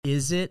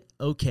Is it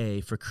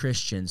okay for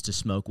Christians to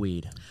smoke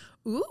weed?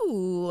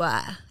 Ooh.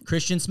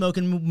 Christians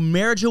smoking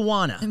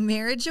marijuana.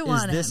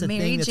 Marijuana. Is this a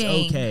Mary thing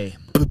Jane. that's okay?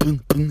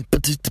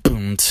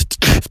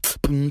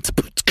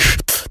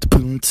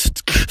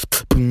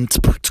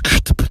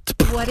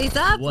 What is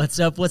up? What's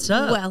up? What's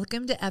up?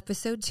 Welcome to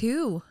episode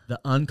 2.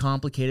 The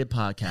Uncomplicated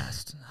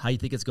podcast. How you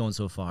think it's going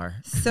so far?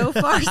 So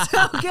far,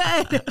 so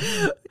good.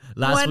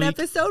 Last One week,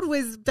 episode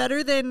was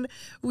better than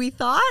we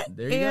thought.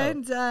 There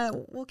you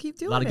go. We'll keep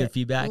doing it. A lot of good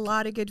feedback. A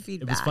lot of good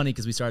feedback. It was funny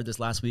because we started this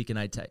last week, and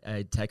I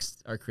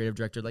text our creative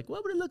director, like,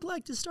 what would it look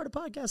like to start a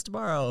podcast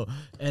tomorrow?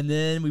 And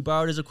then we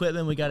borrowed his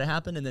equipment, we got it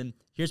happen, and then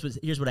here's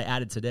what I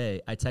added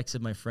today. I texted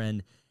my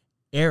friend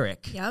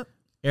Eric. Yep.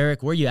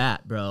 Eric, where you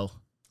at, bro?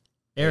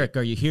 Eric,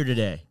 are you here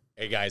today?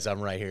 Hey, guys, I'm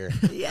right here.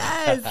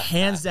 Yes.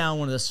 Hands down,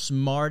 one of the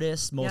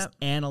smartest, most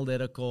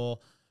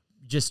analytical,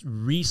 just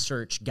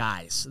research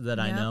guys that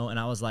I know. And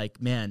I was like,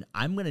 man,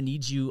 I'm going to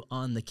need you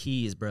on the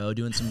keys, bro,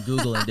 doing some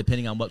Googling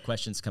depending on what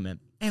questions come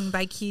in. And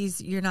by keys,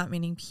 you're not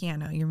meaning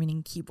piano. You're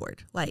meaning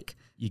keyboard, like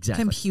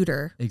exactly.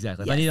 Computer.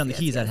 Exactly. Yes, if I need on the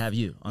keys, yes. I'd have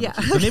you on Yeah.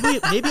 the keys. So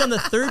maybe on the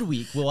third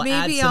week, we'll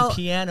add some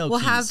piano We'll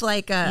keys. have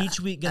like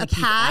each week going to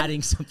keep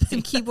adding something.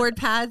 Some keyboard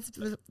pads,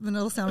 and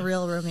it'll sound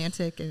real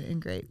romantic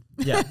and great.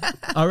 Yeah.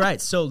 All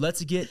right. So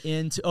let's get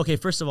into, okay,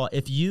 first of all,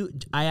 I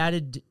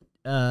added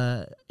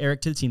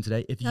Eric to the team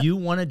today. If you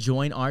want to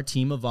join our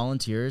team of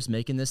volunteers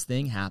making this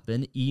thing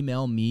happen,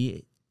 email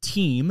me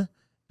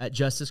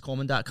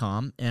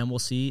team@justicecoleman.com, and we'll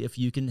see if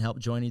you can help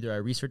join either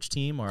our research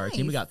team or our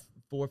team. We got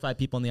 4 or 5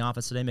 people in the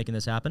office today making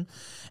this happen.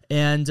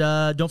 And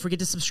don't forget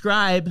to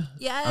subscribe.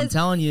 Yes. I'm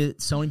telling you,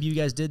 so many of you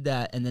guys did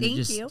that. And then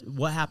Thank you.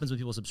 What happens when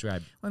people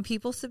subscribe? When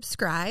people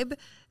subscribe,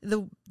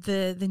 the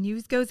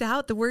news goes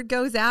out, the word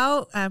goes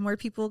out, where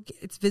people,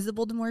 it's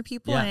visible to more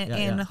people,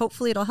 and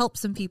hopefully it'll help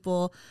some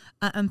people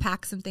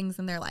unpack some things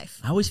in their life.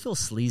 I always feel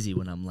sleazy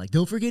when I'm like,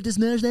 don't forget to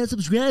smash that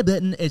subscribe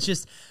button. It's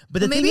just,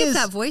 but maybe it's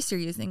that voice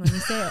you're using when you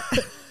say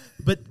it.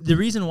 But the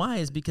reason why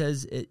is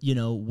because,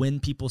 when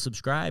people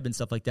subscribe and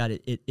stuff like that,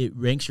 it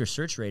ranks your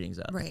search ratings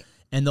up. Right.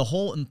 And the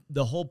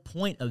whole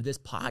point of this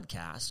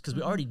podcast, because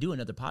we already do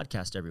another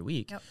podcast every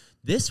week,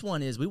 this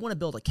one is we want to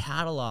build a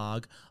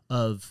catalog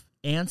of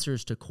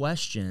answers to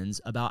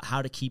questions about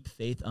how to keep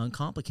faith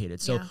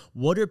uncomplicated. So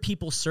what are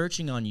people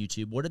searching on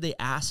YouTube? What are they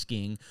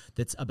asking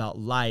that's about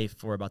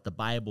life or about the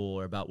Bible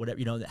or about whatever,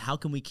 how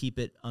can we keep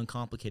it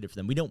uncomplicated for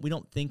them? We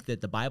don't think that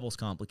the Bible's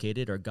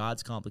complicated or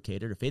God's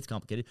complicated or faith's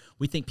complicated.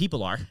 We think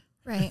people are.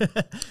 Right.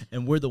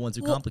 And we're the ones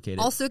who complicate it.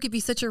 Also, it could be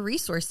such a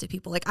resource to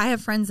people. Like, I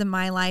have friends in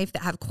my life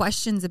that have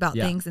questions about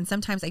things, and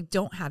sometimes I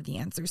don't have the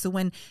answer. So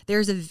when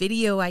there's a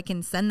video I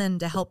can send them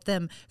to help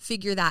them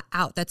figure that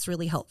out, that's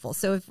really helpful.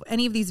 So if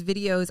any of these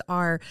videos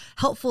are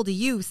helpful to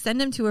you,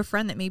 send them to a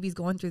friend that maybe is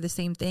going through the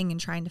same thing and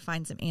trying to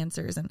find some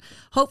answers. And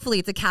hopefully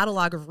it's a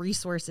catalog of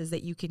resources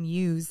that you can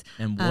use.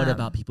 And what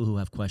about people who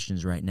have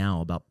questions right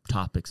now about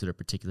topics that are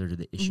particular to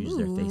the issues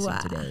they're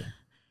facing today?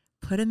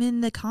 Put them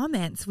in the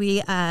comments.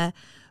 We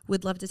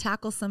would love to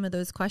tackle some of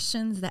those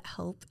questions that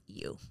help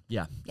you.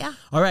 Yeah. Yeah.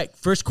 All right.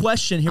 First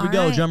question. Here we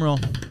go. Right. Drum roll.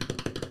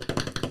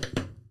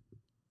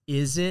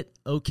 Is it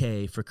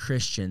okay for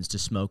Christians to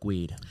smoke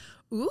weed?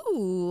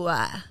 Ooh.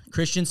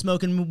 Christians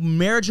smoking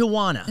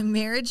marijuana.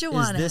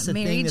 Marijuana. Is this a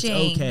Mary thing that's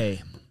Jane.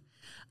 okay?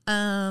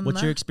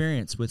 What's your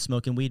experience with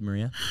smoking weed,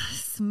 Maria?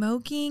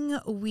 Smoking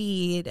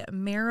weed,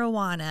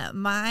 marijuana.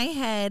 My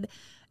head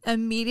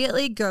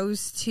immediately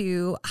goes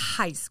to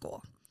high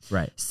school.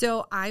 Right.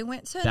 So I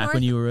went to back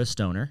when you were a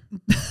stoner,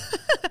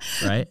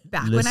 right?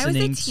 Back when I was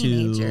a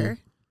teenager.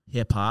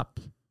 Hip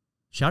hop.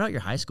 Shout out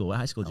your high school. What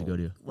high school did you go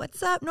to?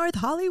 What's up, North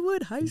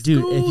Hollywood High School?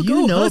 Dude, if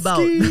you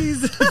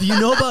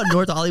know about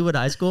North Hollywood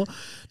High School,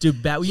 dude,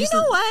 you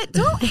know what?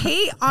 Don't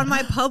hate on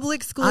my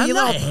public school. I'm you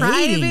not little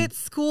hating. private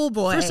school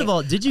boy. First of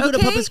all, did you go to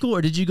public school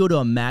or did you go to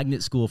a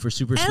magnet school for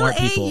super smart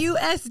people?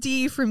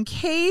 LAUSD from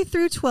K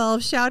through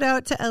 12. Shout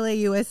out to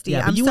LAUSD.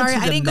 Yeah, I'm sorry,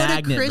 I didn't go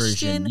to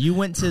Christian. Version. You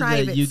went to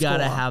the you got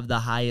to school. have the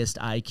highest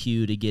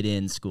IQ to get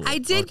in school. I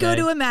did go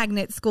to a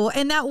magnet school,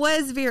 and that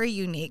was very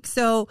unique.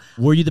 So,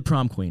 were you the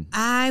prom queen?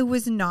 I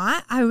was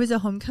not. I was a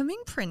homecoming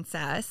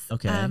princess.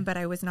 Okay. But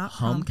I was not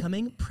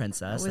homecoming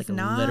princess. Like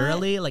not,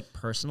 literally, like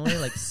personally,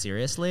 like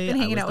seriously. Been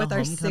hanging out with our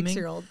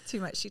 6-year-old too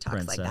much. She talks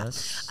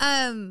princess. like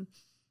that.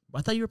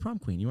 I thought you were prom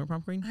queen. You weren't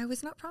prom queen? I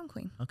was not prom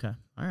queen. Okay.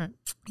 All right.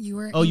 You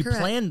were incorrect. You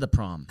planned the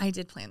prom. I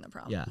did plan the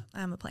prom. Yeah.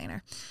 I'm a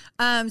planner.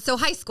 So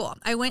high school.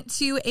 I went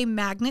to a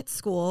magnet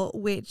school,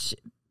 which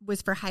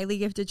was for highly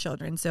gifted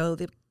children. So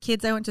the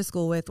kids I went to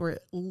school with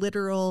were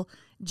literal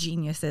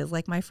geniuses.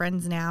 Like my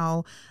friends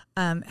now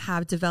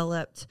have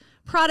developed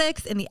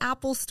products in the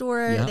Apple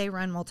store. Yep. They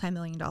run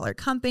multi-million-dollar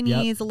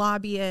companies,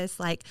 lobbyists,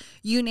 like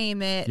you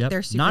name it. Yep.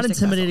 They're super not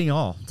successful. intimidating at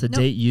all to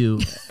date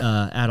you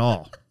at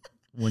all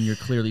when you're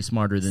clearly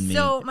smarter than me.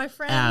 So my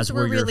friends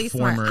were really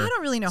smart. I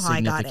don't really know how I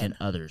got in.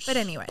 Others. But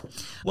anyway.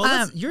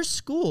 Well, your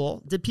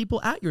school, did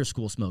people at your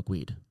school smoke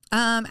weed?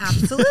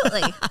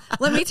 Absolutely.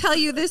 Let me tell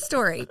you this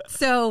story.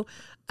 So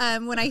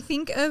When I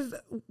think of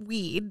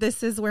weed,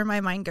 this is where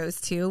my mind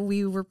goes to.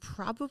 We were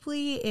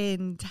probably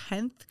in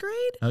 10th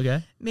grade.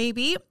 Okay.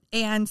 Maybe.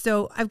 And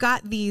so I've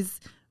got these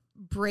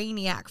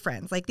brainiac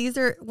friends. Like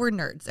we're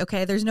nerds.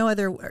 Okay. There's no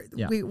other,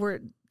 we're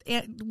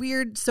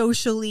weird,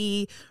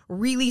 socially,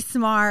 really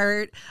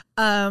smart,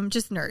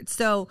 just nerds.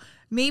 So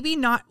maybe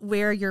not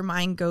where your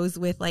mind goes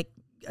with like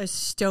a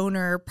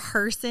stoner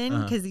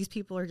person, because these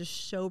people are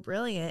just so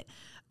brilliant.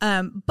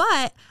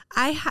 But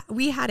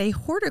we had a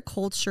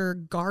horticulture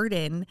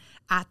garden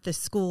at the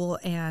school,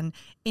 and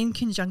in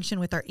conjunction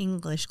with our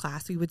English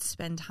class, we would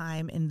spend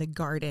time in the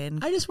garden.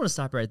 I just want to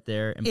stop right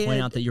there and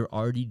point out that you're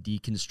already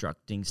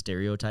deconstructing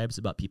stereotypes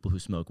about people who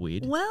smoke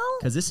weed. Well,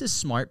 because this is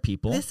smart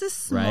people. This is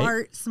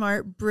smart,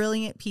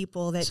 brilliant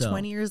people that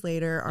 20 years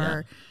later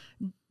are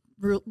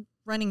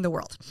running the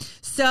world.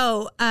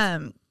 So,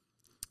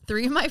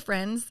 3 of my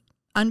friends,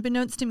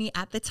 unbeknownst to me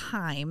at the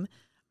time,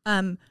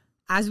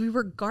 as we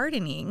were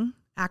gardening,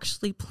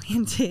 actually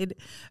planted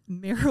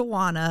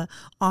marijuana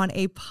on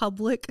a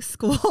public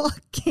school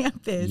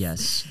campus.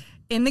 Yes.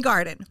 In the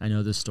garden. I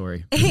know this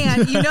story.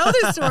 And you know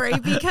this story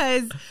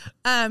because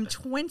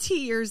 20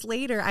 years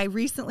later, I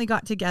recently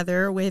got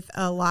together with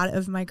a lot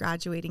of my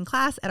graduating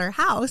class at our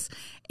house,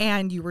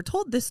 and you were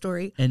told this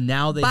story. And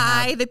now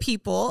by the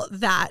people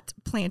that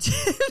planted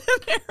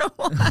the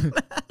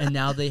marijuana. And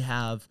now they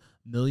have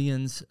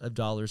millions of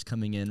dollars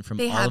coming in from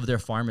all of their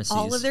pharmacies.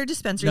 All of their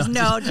dispensaries.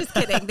 No, just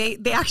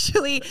kidding. They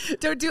actually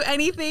don't do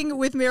anything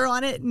with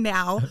marijuana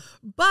now,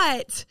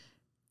 but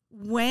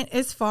went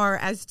as far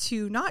as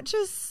to not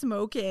just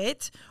smoke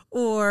it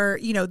or,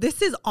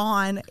 this is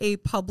on a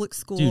public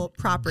school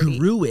property.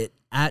 Grew it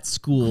at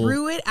school.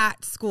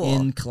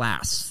 In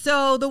class.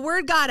 So the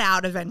word got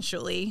out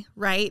eventually,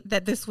 right,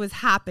 that this was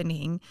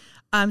happening.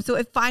 So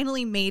it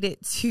finally made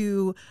it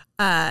to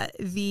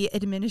the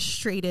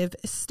administrative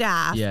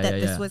staff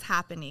this was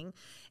happening.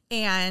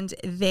 And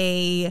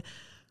they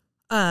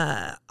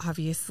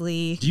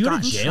obviously Do you got go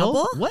to in jail?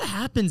 trouble. What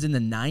happens in the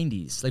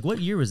 90s? Like, what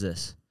year was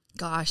this?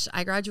 Gosh,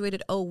 I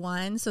graduated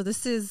 2001, so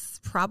this is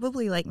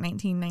probably like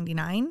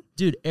 1999.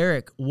 Dude,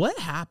 Eric, what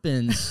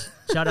happens?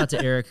 Shout out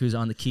to Eric who's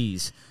on the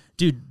keys.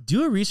 Dude,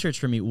 do a research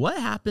for me. What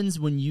happens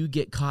when you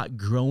get caught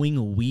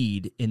growing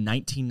weed in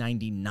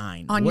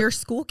 1999? On your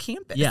school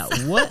campus. Yeah,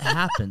 what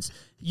happens?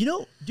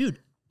 Dude,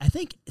 I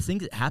think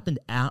things that happened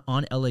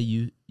on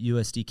LAU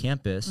USD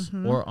campus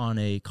or on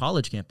a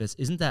college campus,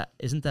 isn't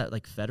that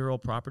like federal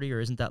property, or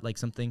isn't that like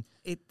something?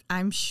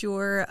 I'm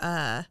sure.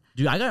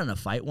 Dude, I got in a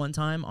fight one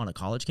time on a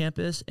college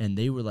campus, and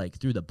they were like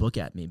threw the book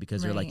at me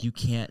because they're like, you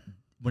can't,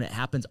 when it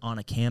happens on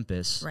a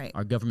campus,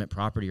 our government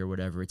property or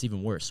whatever, it's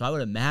even worse. So I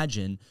would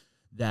imagine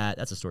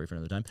that's a story for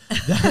another time.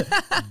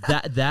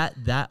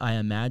 That I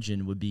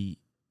imagine would be,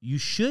 you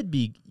should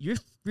be,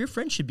 your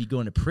friend should be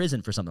going to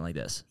prison for something like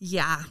this.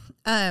 Yeah.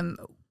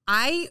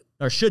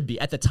 Or should be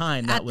at the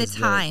time. That was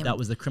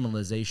the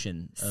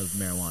criminalization of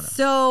marijuana.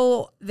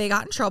 So they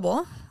got in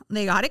trouble.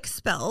 They got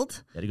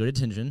expelled. They had to go to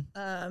detention.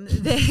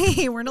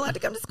 They weren't allowed to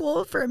come to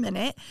school for a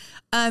minute.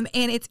 And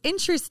it's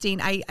interesting.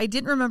 I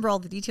didn't remember all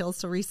the details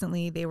till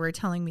recently. They were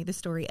telling me the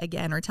story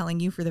again, or telling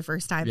you for the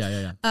first time.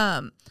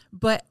 Yeah.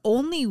 But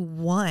only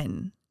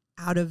 1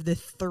 out of the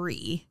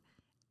 3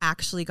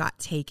 actually got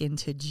taken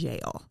to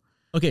jail.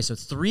 Okay, so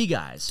 3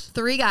 guys.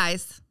 3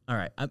 guys. All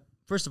right.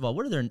 First of all,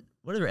 what are their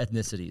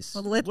ethnicities?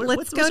 Well, let's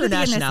what's go to their the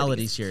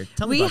nationalities here.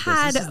 Tell me about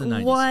this. This is the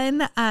 90s.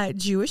 One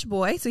Jewish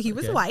boy, so he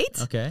was white.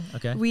 Okay.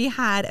 We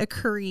had a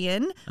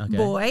Korean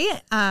boy.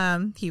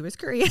 He was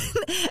Korean.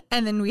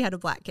 And then we had a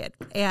black kid.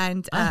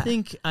 And I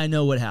think I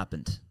know what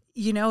happened.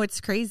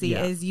 It's crazy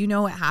is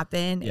what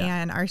happened. Yeah.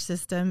 And our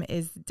system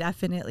is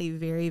definitely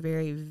very,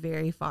 very,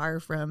 very far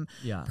from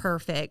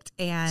perfect.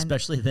 And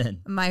especially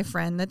then. My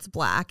friend that's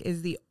black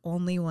is the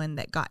only one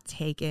that got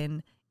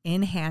taken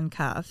in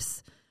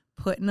handcuffs,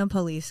 put in a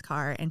police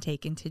car, and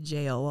taken to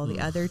jail, while the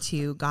other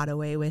 2 got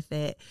away with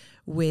it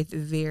with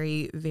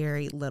very,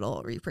 very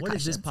little repercussions. What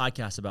is this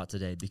podcast about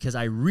today? Because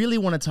I really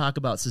want to talk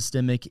about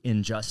systemic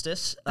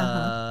injustice,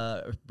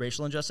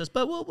 racial injustice,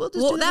 but we'll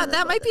just do that.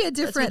 That might be a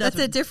different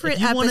episode.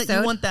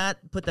 You want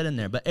that, put that in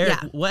there. But Eric,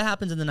 what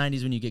happens in the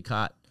 90s when you get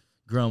caught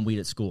growing weed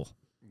at school?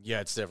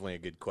 Yeah, it's definitely a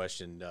good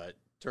question.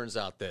 Turns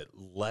out that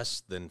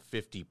less than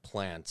 50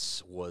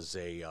 plants was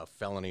a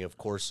felony, of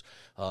course,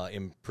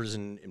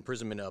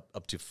 imprisonment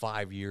up to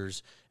 5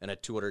 years and a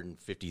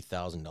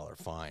 $250,000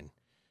 fine.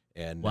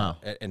 And wow.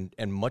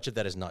 And much of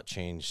that has not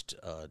changed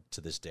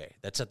to this day.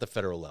 That's at the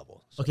federal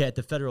level. So. Okay, at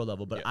the federal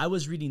level. But I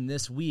was reading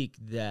this week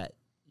that,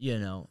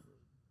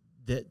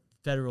 that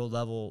federal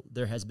level,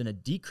 there has been a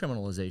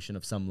decriminalization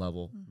of some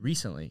level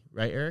recently,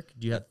 right, Eric?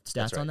 Do you have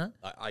stats on that?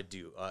 I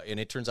do, and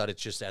it turns out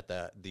it's just at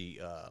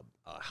the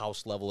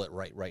House level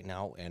right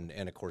now, and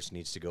of course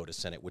needs to go to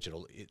Senate, which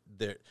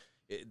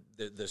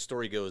the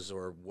story goes,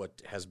 or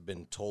what has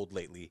been told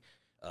lately,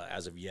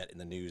 as of yet in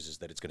the news, is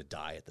that it's going to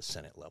die at the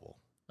Senate level.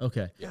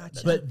 Okay,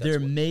 gotcha. But there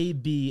may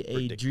be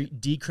a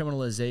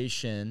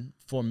decriminalization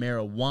for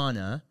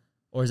marijuana,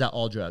 or is that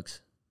all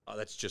drugs?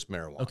 That's just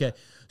marijuana. Okay,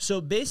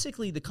 so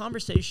basically the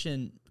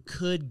conversation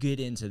could get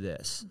into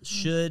this.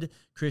 Should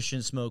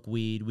Christians smoke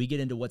weed? We get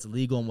into what's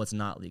legal and what's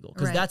not legal,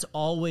 because that's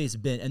always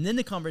been. And then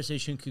the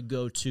conversation could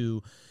go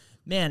to,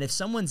 man, if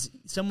someone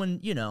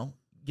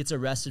gets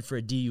arrested for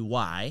a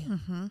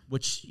DUI,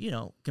 which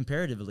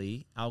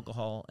comparatively,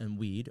 alcohol and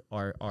weed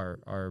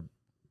are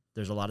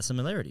there's a lot of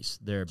similarities.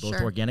 They're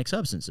both organic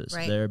substances.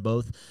 Right. They're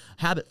both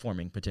habit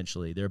forming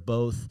potentially. They're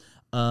both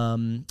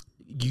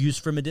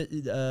used for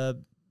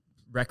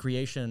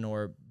recreation,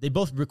 or they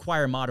both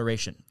require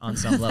moderation on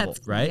some level,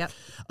 right?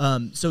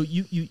 Yep. So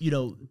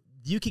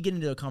you could get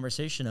into a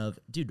conversation of,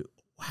 dude,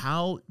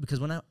 because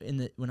when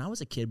I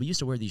was a kid, we used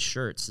to wear these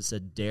shirts that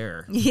said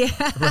 "Dare."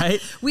 Yeah,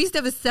 right. We used to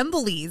have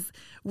assemblies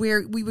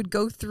where we would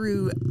go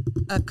through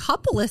a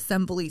couple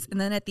assemblies, and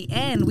then at the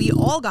end, we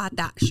all got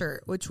that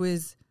shirt, which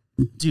was.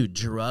 Dude,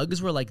 drugs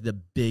were like the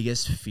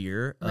biggest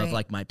fear of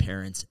like my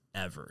parents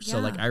ever. Yeah. So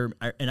like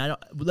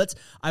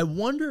I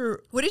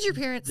wonder. What did your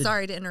parents?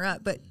 Sorry to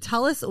interrupt, but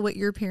tell us what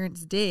your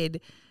parents did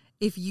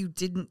if you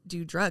didn't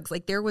do drugs.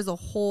 Like there was a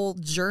whole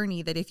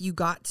journey that if you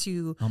got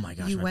to, oh my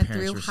gosh, you went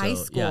through high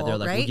school. Yeah, they're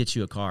like, right? We'll get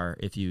you a car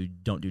if you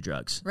don't do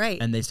drugs.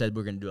 Right. And they said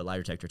we're going to do a lie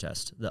detector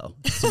test though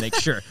to make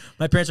sure.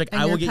 My parents were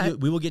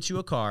like, we will get you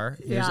a car.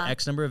 Here's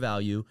X number of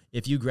value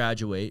if you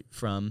graduate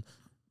from.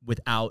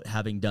 Without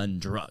having done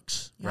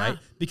drugs, right?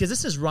 Because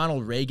this is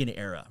Ronald Reagan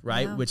era,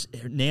 right? Yeah. Which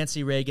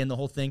Nancy Reagan, the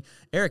whole thing.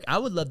 Eric, I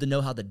would love to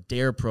know how the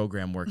DARE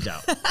program worked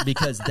out,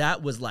 because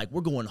that was like,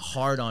 we're going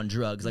hard on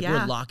drugs. Like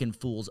we're locking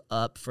fools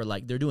up for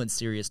like, they're doing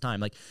serious time.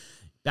 Like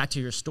back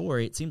to your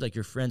story, it seems like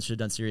your friends should have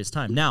done serious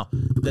time. Now,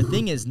 the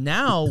thing is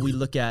now we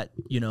look at,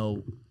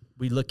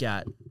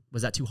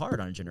 was that too hard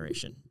on a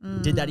generation?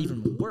 Did that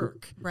even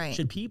work? Right.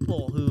 Should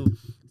people who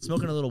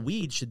smoking a little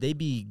weed, should they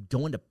be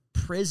going to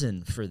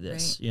prison for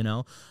this,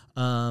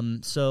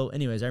 So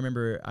anyways, I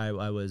remember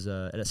I was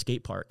at a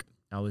skate park.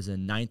 I was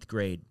in 9th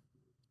grade,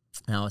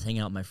 and I was hanging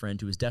out with my friend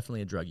who was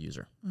definitely a drug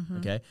user,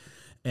 okay?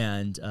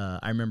 And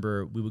I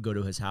remember we would go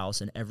to his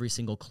house, and every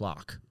single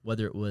clock,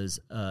 whether it was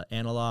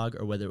analog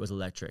or whether it was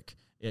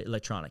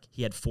electronic,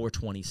 he had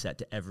 420 set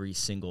to every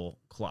single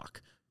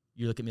clock.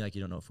 You look at me like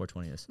you don't know what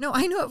 420 is. No,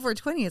 I know what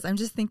 420 is. I'm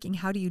just thinking,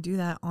 how do you do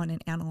that on an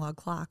analog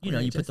clock?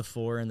 You put the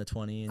 4 and the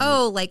 20.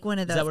 And like one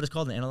of those. Is that what it's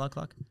called, an analog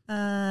clock?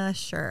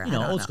 Sure.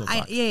 Old school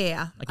clock.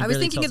 Yeah. I was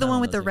thinking of the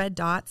one with the red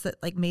dots that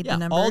like made the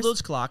numbers. All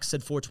those clocks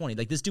said 420.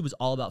 Like this dude was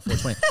all about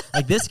 420.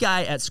 Like this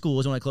guy at school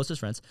was one of my closest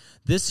friends.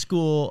 This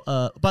school,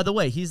 by the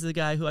way, he's the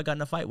guy who I got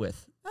in a fight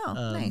with. Oh,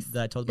 nice.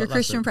 That I told Your about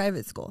Christian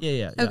private school.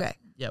 Yeah. Okay.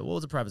 Yeah, well, it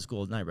was a private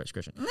school, not everybody's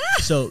Christian.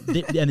 So,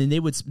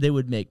 they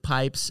would make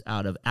pipes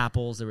out of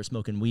apples. They were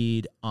smoking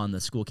weed on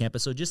the school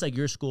campus. So just like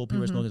your school,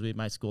 people were smoking weed.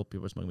 My school,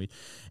 people were smoking weed.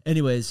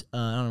 Anyways, I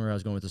don't know where I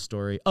was going with the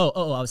story. I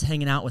was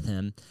hanging out with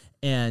him,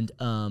 and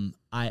my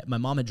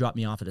mom had dropped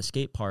me off at a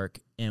skate park,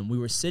 and we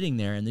were sitting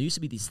there, and there used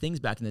to be these things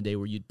back in the day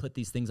where you'd put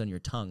these things on your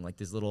tongue, like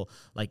these little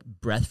like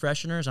breath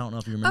fresheners. I don't know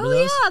if you remember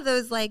those. Oh yeah,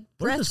 those like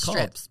breath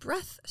strips.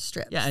 Breath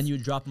strips. Yeah, and you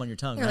would drop them on your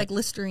tongue. They're like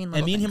Listerine.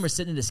 And me and him were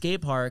sitting at a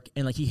skate park,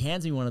 and like he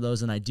hands me one of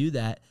those, and I do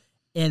that,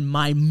 and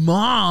my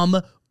mom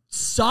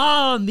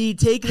saw me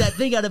take that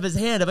thing out of his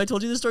hand. Have I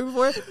told you this story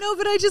before? No,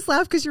 but I just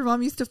laughed because your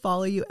mom used to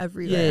follow you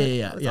everywhere.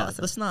 Yeah.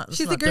 Awesome.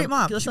 She's a great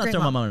mom. Let's not throw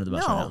my mom under the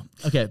bus right now.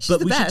 Okay,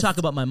 but we should talk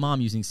about my mom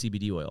using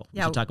CBD oil.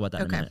 We should talk about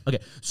that in a minute. Okay,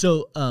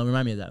 so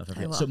remind me of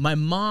that. So my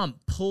mom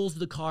pulls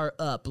the car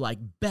up like,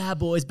 bad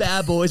boys,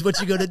 what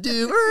you gonna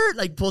do?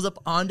 Like pulls up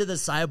onto the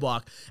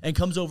sidewalk and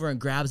comes over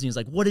and grabs me. He's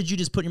like, what did you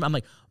just put in your mouth? I'm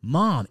like,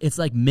 Mom, it's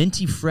like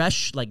minty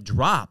fresh like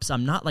drops.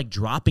 I'm not like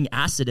dropping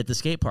acid at the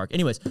skate park.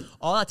 Anyways,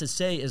 all that to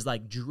say is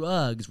like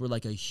drugs were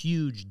like a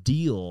huge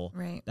deal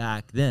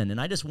back then. And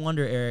I just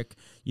wonder, Eric,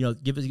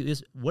 give us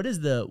this. What is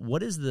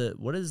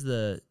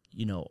the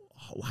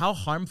how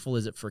harmful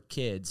is it for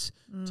kids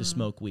to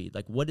smoke weed?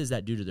 Like, what does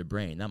that do to their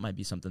brain? That might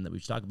be something that we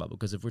should talk about,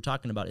 because if we're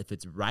talking about if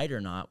it's right or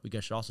not, we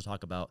should also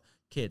talk about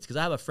kids. Because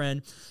I have a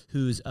friend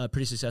who's a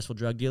pretty successful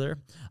drug dealer.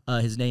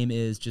 His name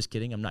is, just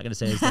kidding, I'm not going to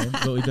say his name,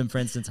 but we've been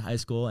friends since high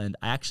school. And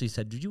I actually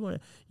said, did you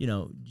want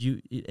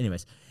to,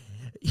 anyways,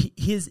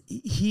 he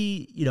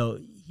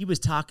was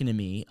talking to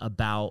me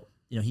about,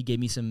 he gave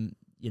me some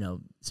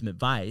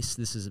advice.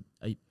 This is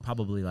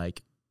probably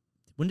like,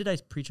 when did I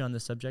preach on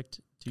this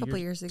subject? A couple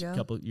years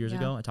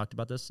ago. I talked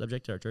about this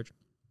subject to our church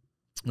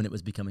when it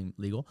was becoming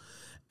legal.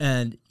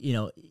 And,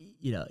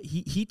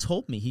 he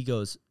told me, he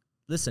goes,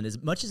 listen,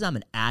 as much as I'm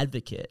an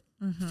advocate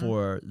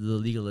for the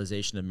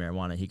legalization of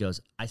marijuana, he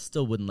goes, I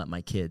still wouldn't let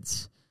my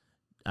kids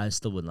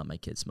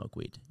smoke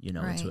weed,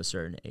 to a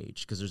certain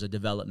age, because there's a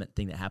development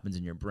thing that happens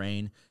in your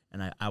brain.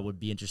 And I would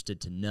be interested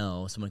to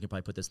know, someone can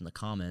probably put this in the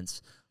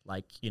comments,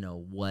 like,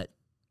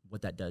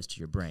 what that does to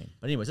your brain.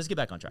 But anyways, let's get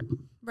back on track.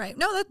 Right.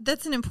 No,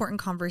 that's an important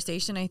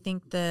conversation. I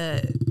think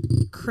the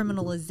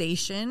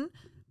criminalization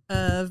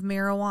of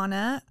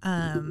marijuana,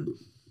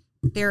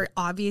 there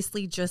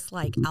obviously, just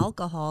like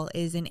alcohol,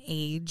 is an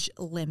age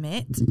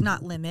limit.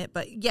 Not limit,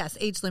 but yes,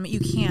 age limit. You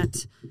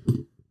can't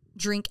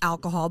drink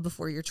alcohol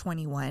before you're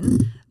 21.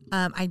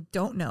 I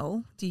don't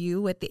know. Do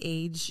you, what the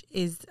age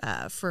is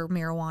for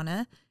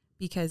marijuana?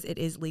 because it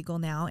is legal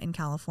now in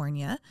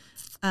California.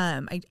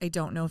 I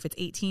don't know if it's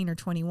 18 or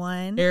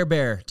 21. Air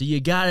Bear, do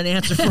you got an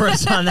answer for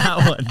us on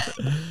that one?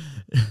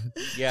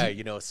 Yeah,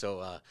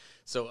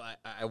 so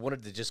I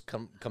wanted to just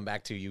come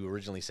back to, you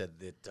originally said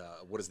that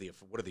what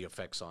are the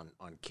effects on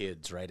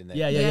kids, right? And then,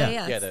 yeah.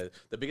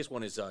 The biggest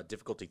one is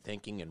difficulty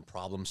thinking and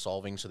problem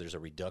solving. So there's a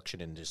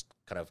reduction in just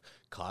kind of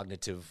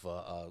cognitive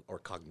or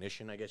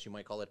cognition, I guess you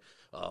might call it,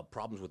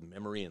 problems with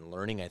memory and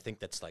learning. I think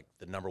that's like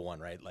the number one,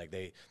 right? Like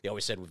they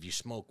always said, if you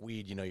smoke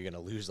weed, you're going to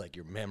lose like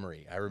your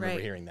memory. I remember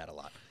hearing that a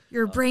lot.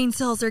 Your brain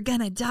cells are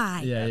gonna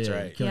die. Yeah, that's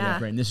right. Killing your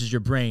brain. This is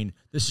your brain.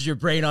 This is your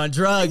brain on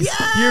drugs.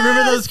 Yes! You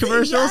remember those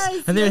commercials?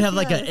 Yes, and they would have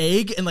like an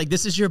egg and like,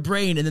 this is your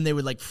brain, and then they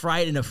would like fry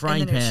it in a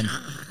frying pan.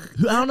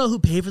 I don't know who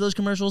paid for those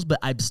commercials, but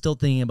I'm still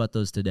thinking about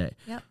those today.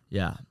 Yep.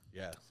 Yeah.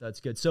 Yeah. So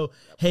that's good. So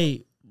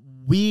hey,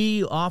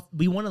 we want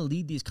to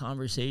lead these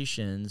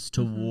conversations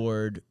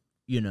toward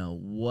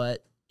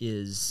what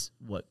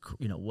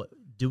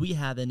do we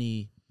have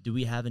any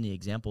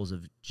examples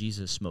of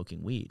Jesus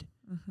smoking weed?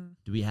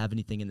 Do we have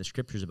anything in the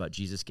scriptures about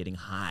Jesus getting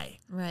high?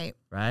 Right?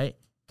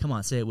 Come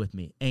on, say it with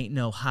me. Ain't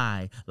no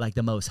high like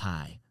the Most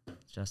High.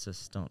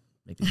 Justice, don't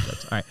make these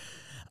jokes. All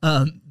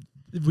right.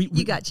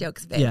 You got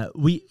jokes, babe. Yeah.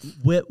 We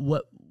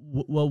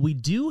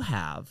do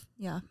have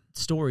Yeah.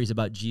 stories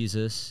about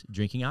Jesus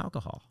drinking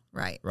alcohol.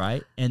 Right.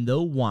 And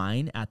though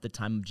wine at the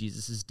time of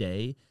Jesus'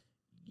 day,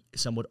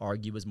 some would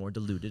argue was more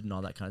diluted and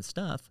all that kind of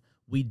stuff,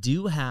 we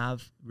do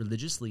have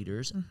religious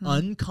leaders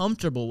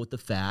uncomfortable with the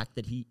fact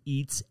that he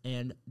eats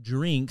and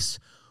drinks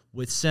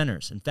with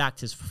sinners. In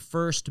fact, his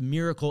first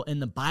miracle in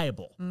the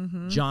Bible,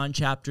 John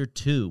chapter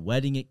 2,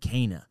 wedding at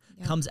Cana,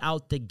 comes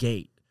out the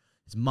gate.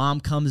 His mom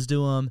comes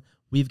to him.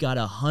 We've got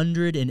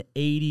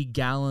 180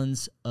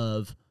 gallons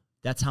of,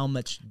 that's how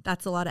much.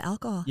 That's a lot of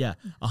alcohol. Yeah,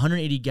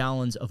 180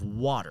 gallons of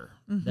water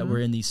that were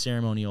in these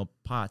ceremonial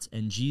pots.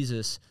 And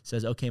Jesus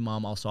says, okay,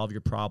 Mom, I'll solve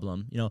your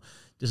problem.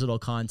 Just a little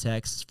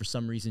context. For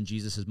some reason,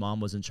 Jesus' mom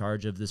was in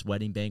charge of this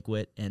wedding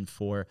banquet, and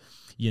for,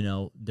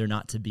 there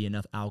not to be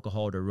enough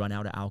alcohol to run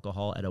out of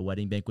alcohol at a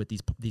wedding banquet.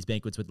 These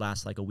banquets would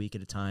last like a week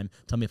at a time.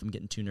 Tell me if I'm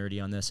getting too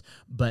nerdy on this.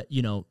 But,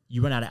 you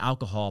run out of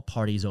alcohol,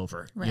 party's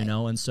over,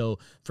 And so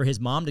for his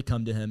mom to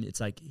come to him,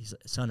 it's like,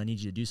 son, I need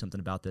you to do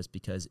something about this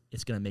because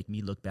it's going to make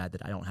me look bad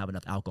that I don't have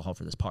enough alcohol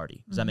for this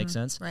party. Does that make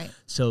sense? Right.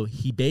 So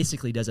he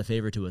basically does a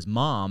favor to his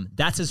mom.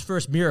 That's his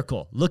first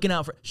miracle. Looking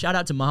out for, shout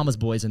out to Mama's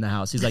boys in the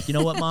house. He's like, you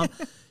know what, Mom?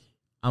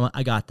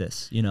 I got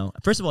this.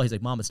 First of all, he's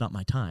like, Mom, it's not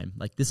my time.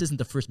 Like, this isn't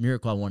the first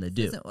miracle I want to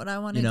do. This isn't what I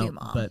want to do,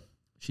 Mom. But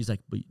she's like,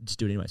 but just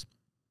do it anyways.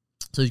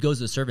 So he goes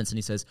to the servants and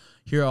he says,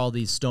 here are all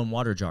these stone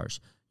water jars.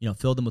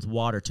 Fill them with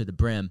water to the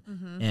brim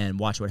and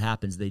watch what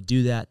happens. They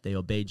do that. They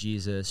obey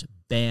Jesus.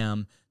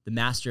 Bam. The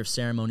master of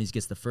ceremonies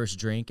gets the first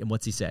drink. And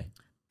what's he say?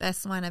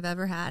 Best wine I've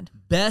ever had.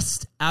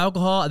 Best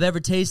alcohol I've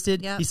ever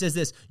tasted. Yep. He says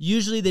this,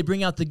 usually they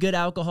bring out the good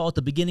alcohol at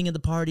the beginning of the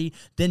party.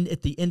 Then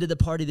at the end of the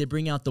party, they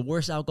bring out the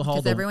worst alcohol.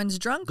 Because everyone's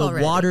drunk The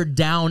already. watered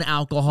down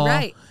alcohol.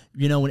 Right.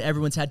 When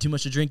everyone's had too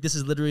much to drink. This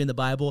is literally in the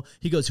Bible.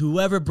 He goes,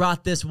 whoever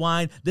brought this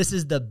wine, this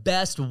is the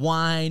best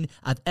wine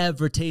I've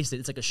ever tasted.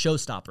 It's like a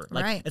showstopper.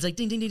 Right. It's like,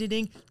 ding, ding, ding, ding,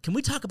 ding. Can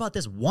we talk about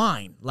this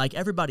wine? Like,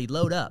 everybody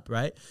load up,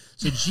 right?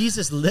 So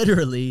Jesus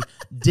literally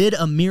did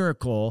a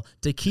miracle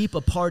to keep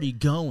a party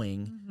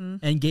going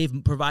and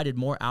provided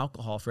more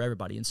alcohol for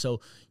everybody. And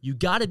so you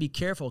got to be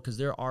careful because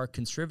there are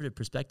conservative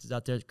perspectives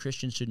out there that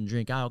Christians shouldn't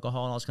drink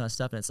alcohol and all this kind of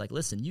stuff. And it's like,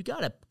 listen, you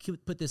got to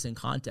put this in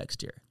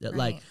context here. That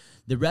like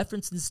the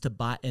references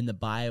in the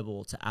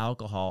Bible to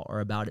alcohol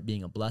are about it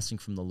being a blessing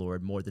from the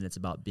Lord more than it's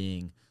about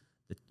being,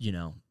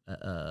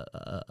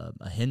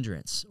 a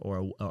hindrance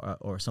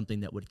or something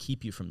that would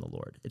keep you from the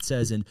Lord. It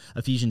says in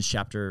Ephesians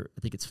chapter,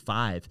 I think it's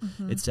 5,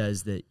 it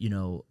says that,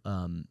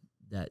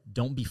 that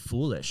don't be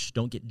foolish,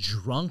 don't get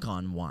drunk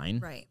on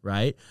wine,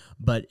 right?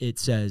 But it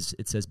says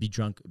be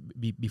drunk,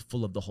 be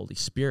full of the Holy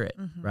Spirit,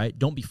 right?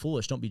 Don't be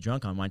foolish, don't be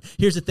drunk on wine.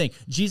 Here's the thing: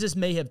 Jesus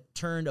may have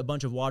turned a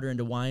bunch of water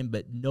into wine,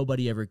 but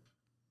nobody ever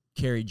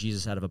carried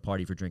Jesus out of a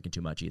party for drinking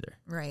too much either.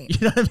 Right.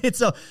 You know what I mean?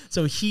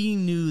 So he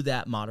knew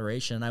that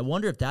moderation. And I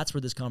wonder if that's where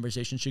this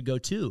conversation should go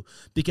too,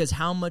 because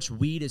how much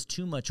weed is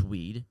too much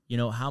weed?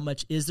 How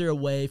much, is there a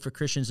way for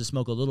Christians to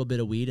smoke a little bit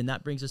of weed? And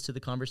that brings us to the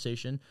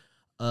conversation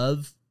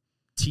of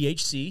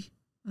THC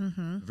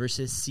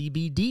versus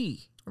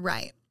CBD.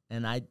 Right.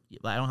 And I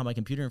don't have my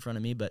computer in front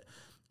of me, but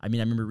I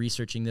remember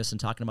researching this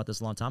and talking about this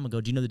a long time ago.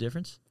 Do you know the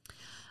difference?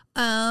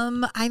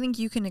 I think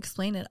you can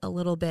explain it a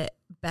little bit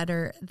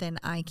better than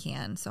I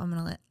can. So I'm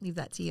going to leave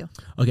that to you.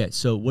 Okay.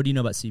 So what do you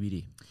know about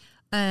CBD?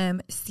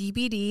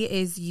 CBD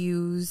is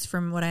used,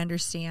 from what I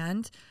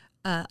understand,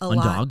 on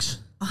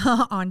dogs.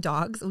 On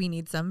dogs. We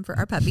need some for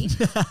our puppy.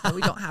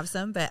 We don't have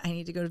some, but I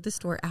need to go to the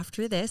store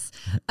after this.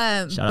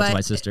 Shout out to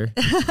my sister.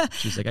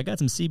 She's like, I got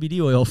some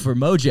CBD oil for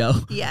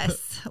Mojo.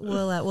 Yes,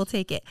 we'll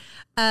take it.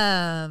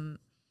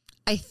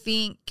 I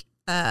think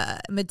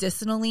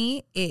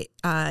medicinally, it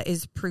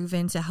is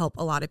proven to help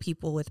a lot of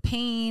people with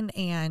pain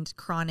and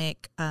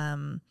chronic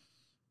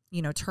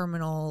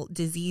terminal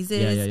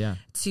diseases Yeah.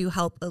 to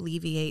help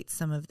alleviate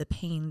some of the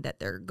pain that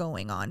they're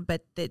going on.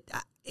 But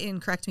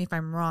and correct me if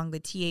I'm wrong, the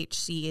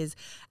THC is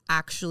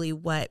actually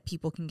what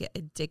people can get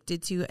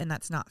addicted to, and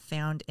that's not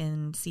found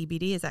in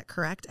CBD. Is that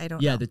correct? I don't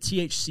know. Yeah, the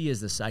THC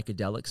is the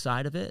psychedelic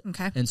side of it.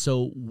 Okay. And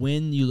so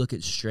when you look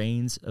at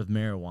strains of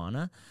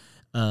marijuana,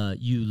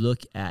 you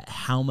look at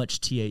how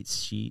much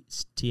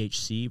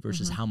THC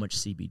versus how much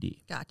CBD.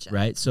 Gotcha.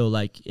 Right? So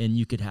and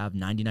you could have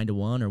 99 to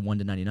 1 or 1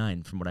 to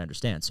 99 from what I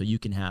understand. So you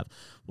can have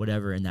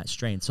whatever in that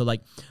strain. So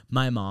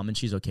my mom, and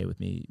she's okay with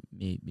me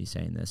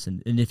saying this,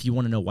 and if you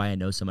want to know why I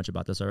know so much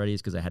about this already,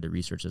 is because I had to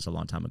research this a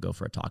long time ago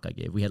for a talk I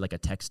gave. We had a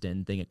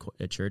text-in thing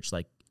at church,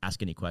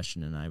 ask any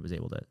question, and I was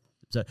able to.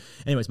 So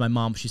anyways, my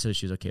mom, she said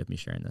she was okay with me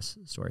sharing this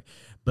story.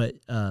 But,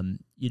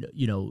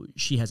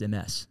 she has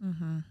MS.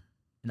 Mm-hmm.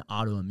 An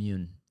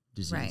autoimmune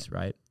disease,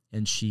 right?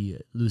 And she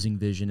losing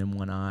vision in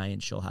one eye,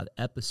 and she'll have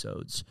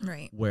episodes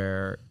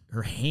where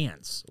her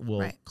hands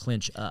will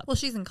clench up. Well,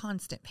 she's in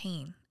constant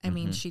pain. I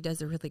mean, she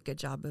does a really good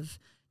job of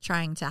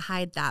trying to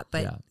hide that,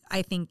 but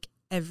I think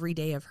every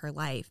day of her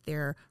life,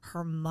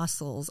 her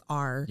muscles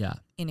are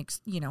in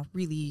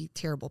really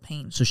terrible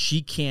pain. So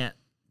she can't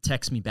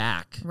text me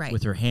back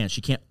with her hands.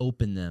 She can't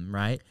open them,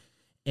 right?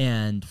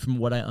 And from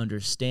what I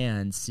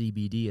understand,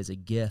 CBD is a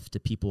gift to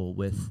people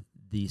with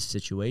these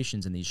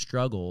situations and these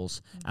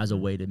struggles as a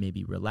way to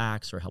maybe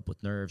relax or help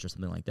with nerves or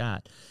something like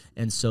that.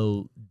 And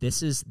so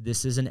this is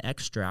an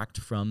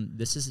extract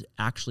this is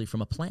actually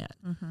from a plant,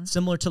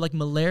 similar to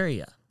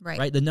malaria,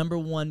 right? The number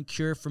one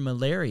cure for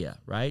malaria,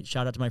 right?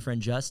 Shout out to my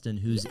friend Justin,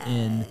 who's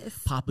in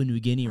Papua New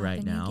Guinea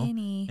right now.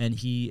 And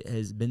he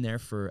has been there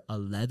for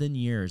 11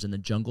 years in the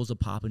jungles of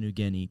Papua New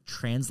Guinea,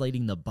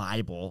 translating the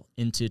Bible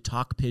into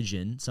talk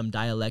pidgin, some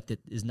dialect that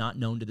is not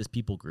known to this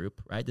people group,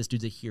 right? This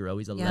dude's a hero.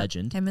 He's a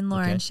legend. Him and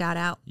Lauren, shout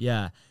out.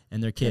 Yeah,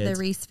 and their kids. The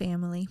Reese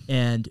family.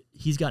 And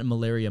he's gotten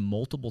malaria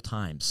multiple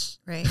times.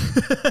 Right.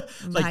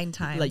 9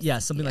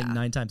 times. Something like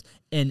 9 times.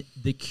 And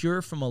the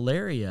cure for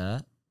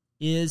malaria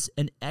is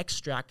an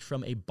extract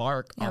from a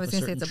bark off a certain tree. I was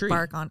going to say it's a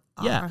bark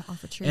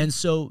off a tree. And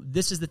so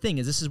this is the thing,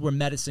 this is where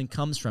medicine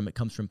comes from. It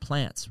comes from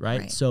plants,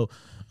 right? So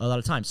a lot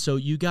of times. So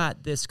you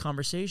got this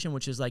conversation,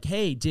 which is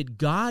hey, did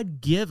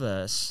God give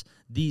us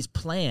these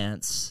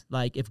plants?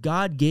 If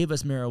God gave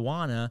us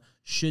marijuana,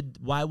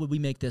 why would we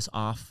make this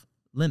off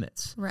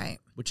limits? Right.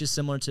 Which is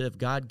similar to if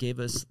God gave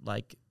us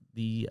the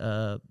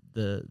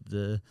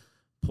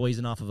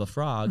poison off of a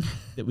frog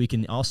that we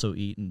can also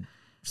eat and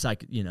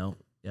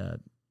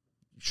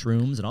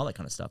shrooms and all that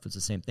kind of stuff. It's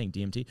the same thing,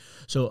 DMT.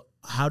 So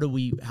how do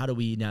we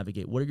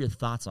navigate? What are your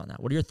thoughts on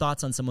that? What are your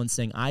thoughts on someone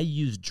saying, I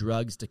use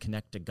drugs to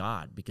connect to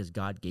God because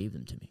God gave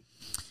them to me?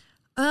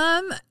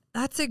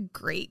 That's a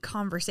great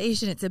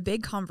conversation. It's a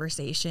big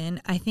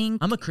conversation. I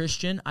think I'm a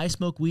Christian. I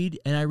smoke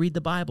weed and I read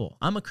the Bible.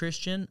 I'm a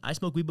Christian. I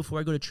smoke weed before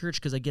I go to church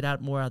because I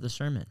get more out of the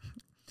sermon.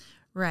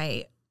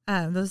 Right.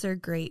 Those are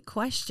great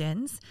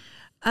questions.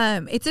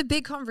 It's a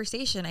big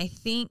conversation. I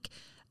think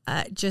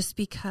just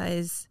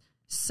because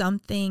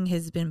something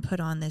has been put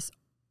on this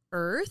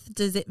earth,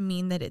 does it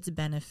mean that it's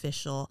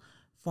beneficial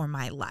for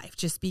my life?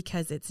 Just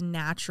because it's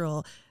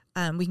natural,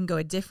 we can go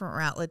a different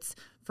route. Let's,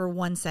 for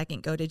 1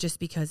 second, go to just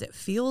because it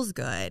feels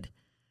good,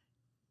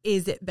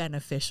 is it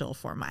beneficial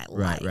for my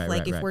life?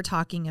 If we're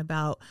talking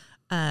about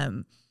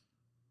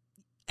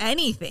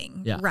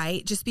anything,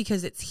 right? Just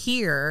because it's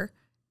here,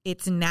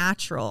 it's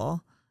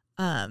natural,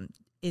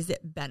 is it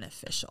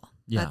beneficial?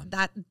 Yeah.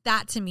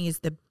 That to me is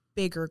the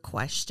bigger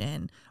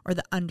question, or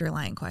the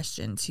underlying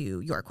question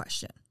to your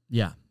question.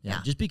 Yeah.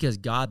 Just because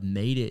God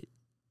made it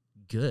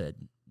good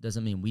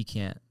doesn't mean we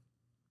can't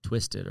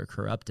twist it or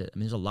corrupt it. I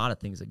mean, there's a lot of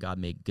things that God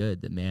made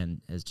good that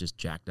man has just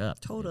jacked up.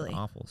 Totally.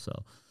 Awful. So,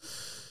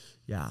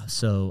 yeah.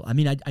 So, I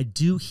mean, I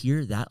do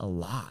hear that a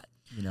lot,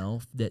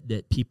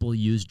 that people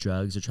use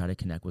drugs to try to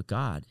connect with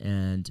God.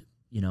 And,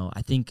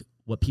 I think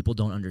what people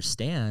don't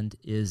understand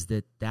is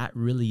that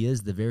really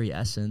is the very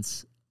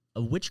essence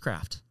of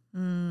witchcraft.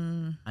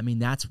 I mean,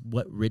 that's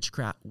what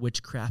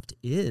witchcraft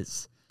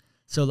is.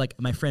 So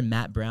my friend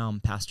Matt Brown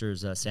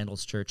pastors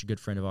Sandals Church, a good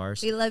friend of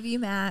ours. We love you,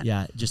 Matt.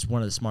 Yeah, just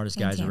one of the smartest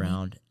guys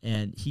around.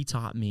 And he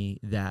taught me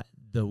that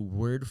the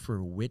word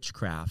for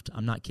witchcraft,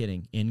 I'm not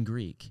kidding, in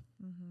Greek,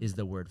 is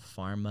the word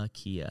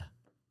pharmakia.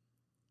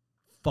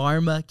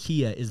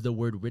 Pharmakia is the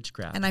word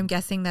witchcraft. And I'm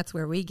guessing that's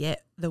where we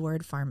get the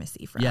word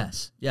pharmacy from.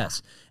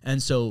 Yes.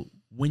 And so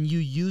when you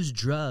use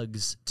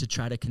drugs to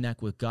try to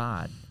connect with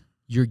God,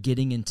 you're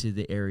getting into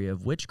the area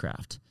of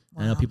witchcraft.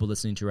 Wow. I know people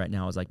listening to right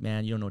now is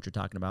man, you don't know what you're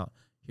talking about.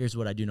 Here's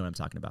what I do know what I'm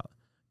talking about.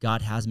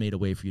 God has made a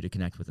way for you to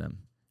connect with him.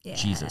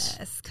 Yes.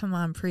 Jesus. Come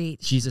on,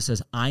 preach. Jesus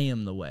says, I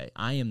am the way.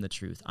 I am the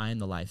truth. I am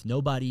the life.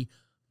 Nobody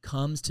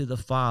comes to the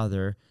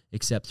Father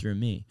except through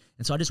me.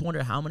 And so I just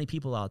wonder how many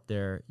people out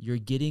there, you're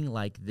getting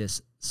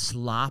this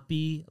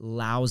sloppy,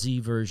 lousy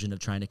version of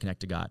trying to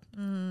connect to God.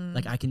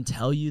 I can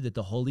tell you that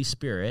the Holy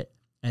Spirit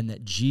and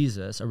that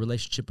Jesus, a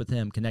relationship with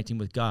him, connecting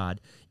with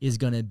God, is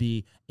going to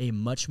be a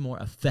much more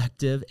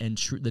effective and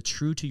the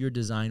true to your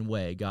design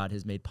way God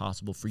has made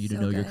possible for you to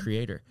know your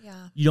creator. Yeah.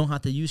 You don't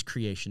have to use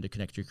creation to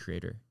connect to your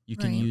creator. You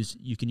can Right. use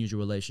your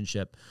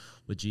relationship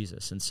with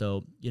Jesus. And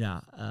so,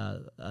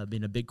 I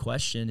mean, a big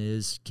question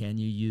is, can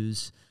you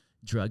use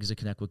drugs to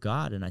connect with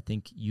God? And I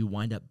think you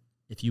wind up,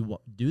 if you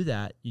do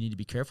that, you need to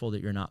be careful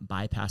that you're not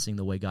bypassing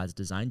the way God's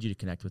designed you to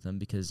connect with him,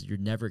 because you're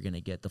never going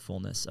to get the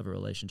fullness of a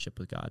relationship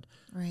with God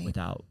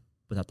without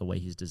the way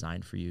he's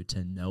designed for you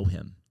to know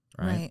him.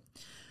 Right.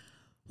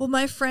 Well,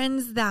 my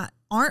friends that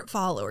aren't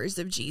followers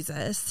of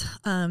Jesus,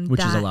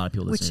 which is a lot of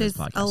people listening to this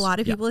podcast. A lot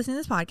of people listening to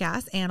this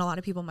podcast, and a lot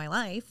of people in my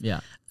life.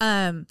 Yeah.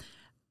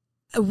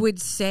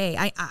 Would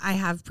say, I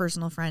have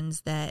personal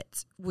friends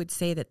that would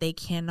say that they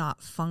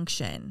cannot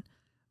function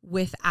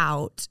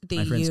without the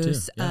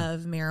use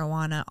of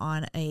marijuana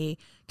on a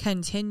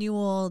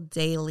continual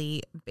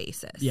daily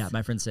basis. Yeah,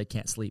 my friends say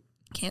can't sleep,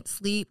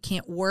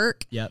 can't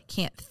work,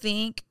 can't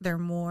think. They're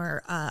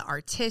more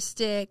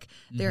artistic.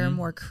 They're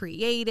more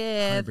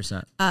creative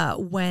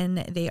 100%.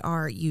 When they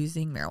are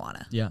using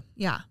marijuana.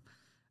 Yeah.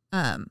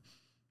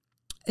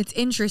 It's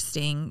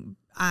interesting.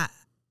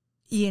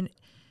 Ian,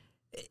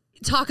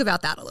 talk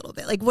about that a little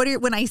bit. Like,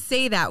 when I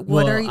say that,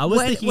 I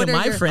was thinking of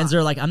my friends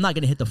are like, I'm not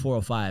going to hit the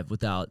 405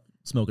 without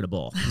smoking a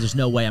bowl. There's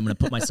no way I'm going to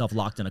put myself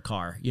locked in a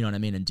car, you know what I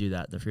mean, and do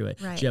that the freeway.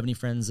 Right. Do you have any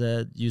friends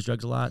that use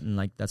drugs a lot and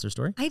like that's their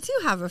story? I do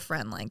have a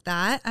friend like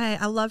that.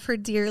 I love her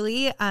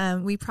dearly.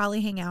 We probably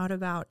hang out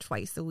about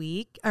twice a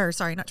month.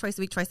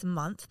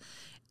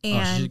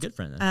 And she's a good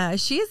friend then.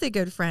 She is a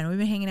good friend. We've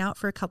been hanging out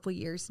for a couple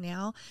years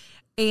now.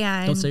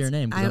 And don't say her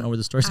name because I don't know where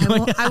the story's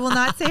going. I will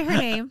not say her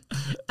name.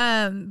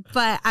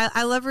 But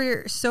I love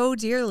her so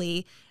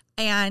dearly.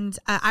 And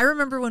I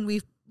remember when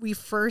we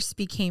first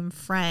became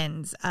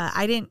friends,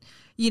 I didn't,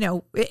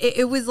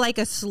 it was like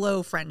a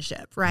slow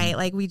friendship, right? Mm-hmm.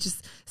 Like we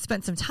just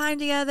spent some time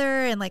together,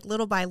 and like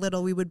little by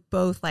little, we would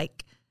both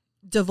like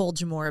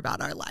divulge more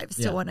about our lives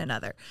to one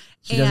another.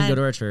 She doesn't go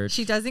to our church.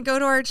 She doesn't go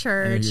to our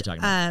church. I know who you're talking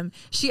about.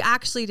 She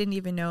actually didn't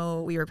even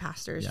know we were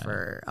pastors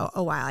for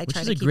a while. Which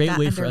is a great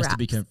way for us to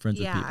become friends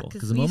with people.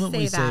 Because the moment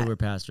we say we're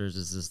pastors,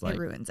 is just like, it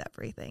ruins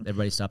everything.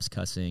 Everybody stops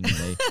cussing and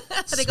they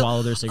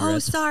swallow their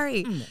cigarettes. Oh,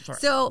 sorry.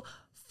 So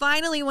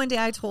finally, one day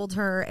I told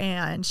her,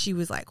 and she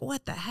was like,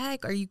 what the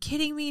heck? Are you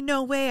kidding me?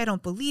 No way. I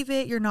don't believe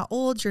it. You're not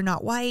old. You're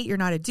not white. You're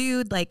not a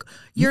dude. Like,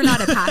 you're not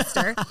a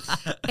pastor.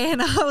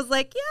 And I was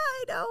like, yeah,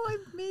 I know. I'm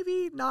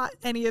maybe not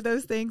any of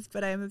those things,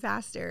 but I'm a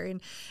pastor.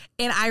 And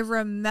I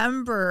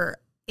remember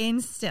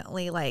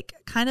instantly, like,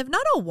 kind of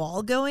not a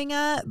wall going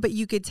up, but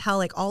you could tell,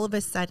 like, all of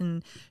a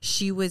sudden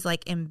she was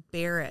like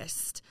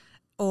embarrassed.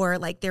 Or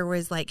like there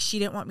was like, she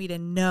didn't want me to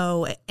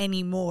know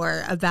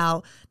anymore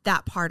about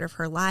that part of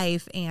her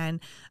life. And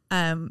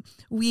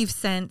we've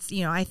since,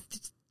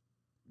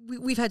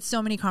 we've had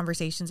so many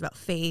conversations about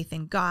faith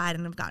and God,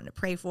 and I've gotten to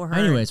pray for her.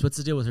 Anyways, what's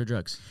the deal with her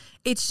drugs?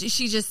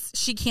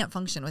 She can't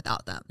function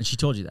without them. And she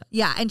told you that?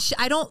 Yeah. And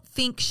I don't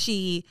think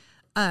she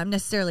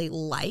necessarily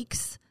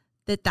likes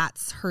that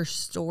that's her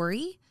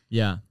story.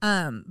 Yeah.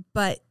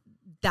 But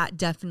that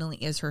definitely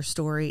is her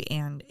story,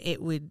 and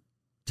it would,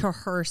 to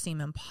her,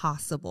 seem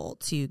impossible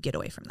to get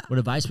away from that. What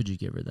advice would you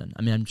give her then?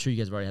 I mean, I'm sure you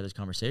guys have already had this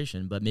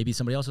conversation, but maybe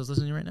somebody else is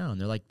listening right now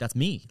and they're like, that's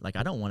me. Like,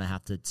 I don't want to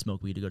have to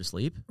smoke weed to go to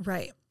sleep.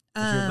 Right.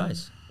 What's your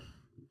advice?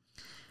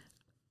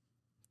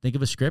 Think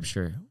of a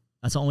scripture.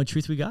 That's the only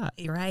truth we got.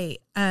 Right.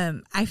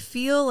 I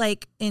feel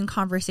like in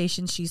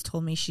conversations she's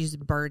told me she's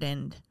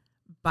burdened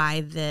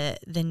by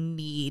the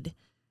need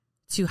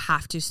to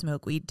have to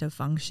smoke weed to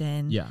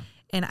function. Yeah.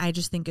 And I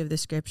just think of the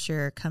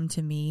scripture, come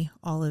to me,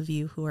 all of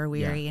you who are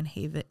weary and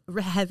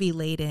heavy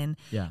laden,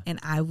 and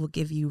I will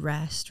give you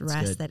rest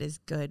that is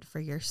good for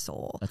your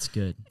soul. That's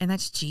good. And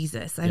that's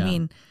Jesus. I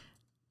mean,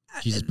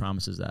 Jesus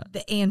promises that.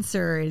 The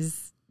answer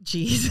is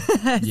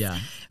Jesus. Yeah.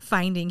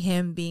 Finding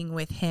him, being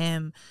with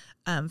him,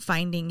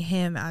 finding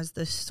him as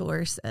the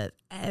source of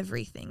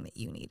everything that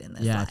you need in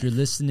this life. Yeah, if you're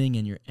listening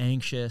and you're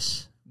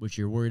anxious, which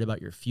you're worried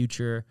about your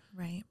future,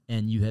 right,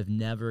 and you have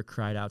never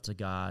cried out to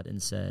God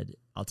and said,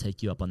 I'll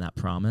take you up on that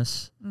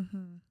promise,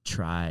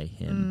 try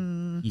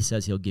him. He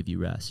says he'll give you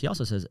rest. He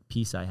also says,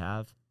 peace I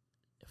have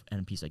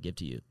and peace I give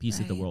to you. Peace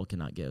that the world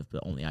cannot give,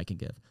 but only I can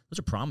give. Those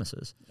are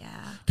promises. Yeah.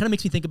 Kind of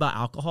makes me think about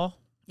alcohol.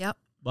 Yep.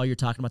 While you're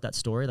talking about that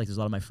story, like there's a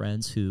lot of my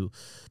friends who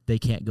they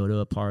can't go to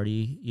a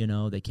party,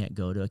 they can't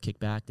go to a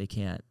kickback. They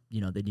can't,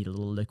 they need a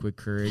little liquid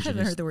courage. I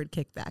haven't heard the word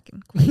kickback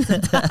in quite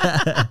some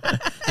time.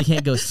 They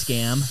can't go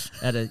scam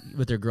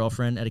with their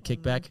girlfriend at a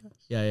kickback.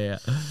 Yeah.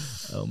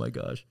 Oh my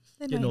gosh.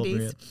 The Getting 90s. old,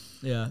 Maria.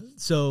 Yeah.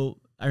 So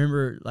I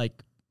remember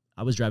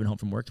I was driving home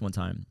from work one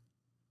time,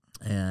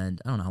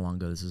 and I don't know how long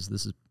ago this is.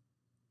 This is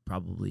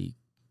probably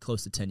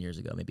close to 10 years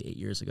ago, maybe 8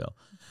 years ago.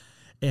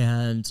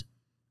 And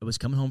I was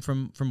coming home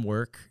from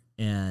work,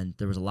 and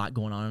there was a lot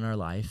going on in our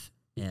life,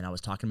 and I was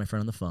talking to my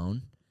friend on the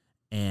phone,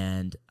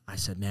 and I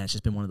said, man, it's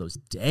just been one of those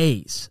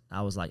days.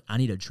 I was like, I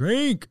need a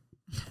drink,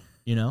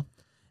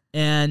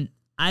 and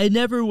I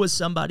never was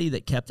somebody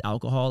that kept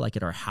alcohol like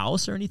at our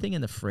house or anything in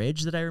the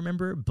fridge that I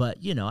remember,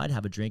 but, you know, I'd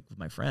have a drink with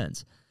my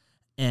friends.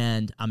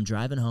 And I'm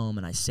driving home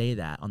and I say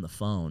that on the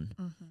phone.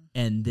 Mm-hmm.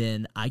 And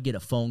then I get a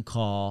phone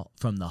call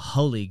from the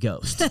Holy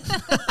Ghost.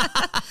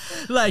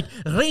 Like,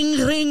 ring,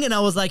 ring. And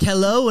I was like,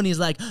 hello. And he's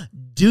like,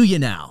 do you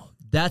now?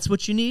 That's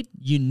what you need?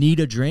 You need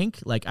a drink?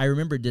 Like, I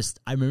remember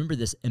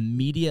this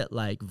immediate,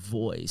 like,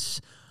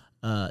 voice,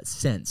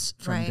 sense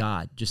from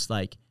God. Just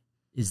like,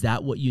 is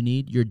that what you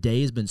need? Your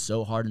day has been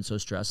so hard and so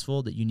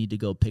stressful that you need to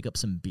go pick up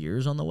some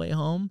beers on the way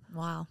home.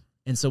 Wow.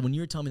 And so when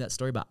you were telling me that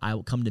story about, I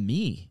will come to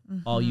me,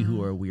 all you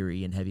who are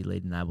weary and heavy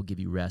laden, and I will give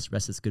you rest.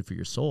 Rest is good for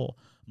your soul.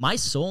 My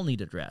soul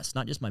needed rest,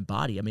 not just my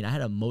body. I mean, I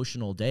had an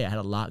emotional day. I had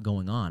a lot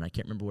going on. I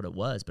can't remember what it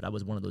was, but I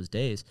was one of those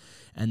days.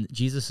 And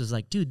Jesus is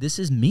like, dude, this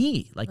is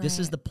me. Like, this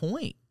is the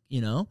point,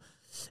 you know?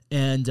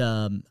 And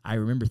I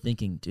remember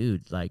thinking,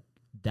 dude, like,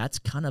 that's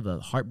kind of a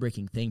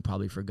heartbreaking thing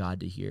probably for God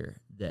to hear,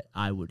 that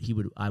I would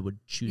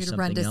choose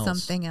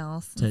something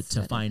else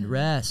to find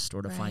rest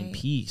or to find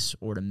peace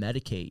or to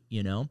medicate,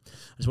 you know?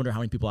 I just wonder how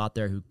many people out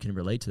there who can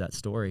relate to that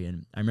story.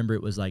 And I remember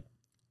it was like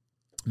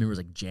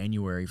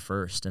January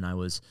 1st, and I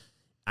was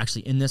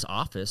actually in this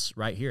office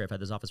right here. I've had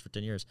this office for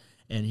 10 years.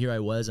 And here I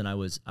was, and I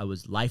was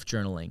life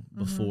journaling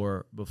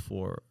before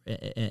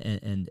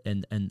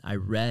and I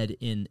read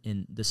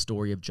in the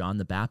story of John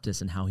the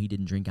Baptist and how he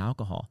didn't drink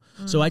alcohol.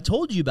 So I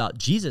told you about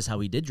Jesus, how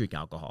he did drink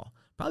alcohol.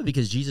 Probably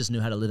because Jesus knew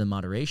how to live in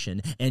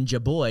moderation, and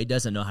your boy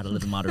doesn't know how to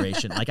live in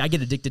moderation. Like, I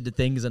get addicted to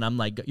things, and I'm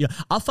like, you know,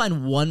 I'll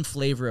find one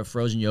flavor of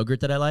frozen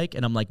yogurt that I like,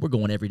 and I'm like, we're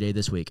going every day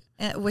this week.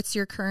 What's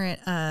your current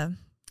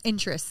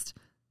interest?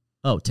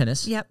 Oh,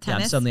 tennis. Yep,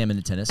 tennis. Yeah, suddenly I'm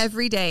into tennis.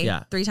 Every day,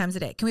 3 times a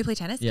day. Can we play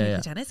tennis? Can we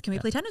play tennis? Can we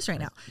play tennis right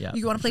now? Yeah.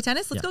 You want to play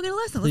tennis? Let's go get a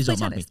lesson. Please Let's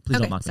don't play tennis. Please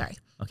don't mock me. Sorry.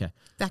 Okay.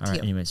 Back to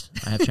you. Anyways,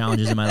 I have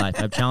challenges in my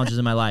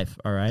life.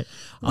 All right.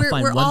 I'll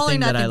find we're one all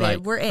thing or that nothing, I like.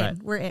 babe. We're in.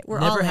 Right. We're in. We're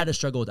Never all had in. a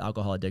struggle with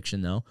alcohol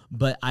addiction though,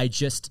 but I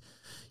just,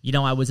 you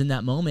know, I was in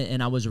that moment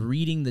and I was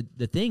reading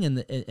the thing in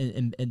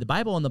the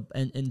Bible,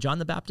 and John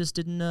the Baptist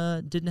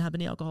didn't have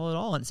any alcohol at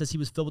all, and it says he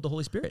was filled with the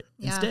Holy Spirit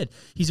instead.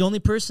 He's the only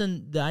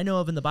person that I know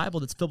of in the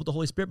Bible that's filled with the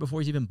Holy Spirit before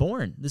he's even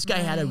born. This guy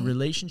had a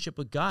relationship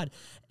with God,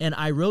 and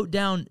I wrote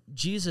down,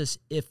 Jesus,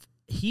 if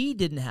he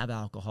didn't have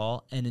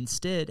alcohol and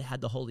instead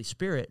had the Holy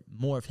Spirit,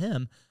 more of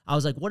him, I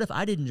was like, what if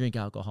I didn't drink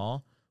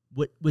alcohol?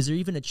 Was there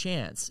even a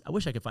chance? I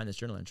wish I could find this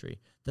journal entry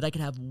that I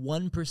could have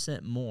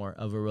 1% more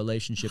of a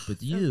relationship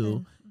with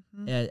you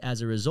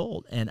as a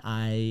result. And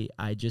I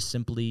just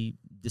simply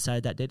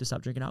decided that day to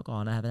stop drinking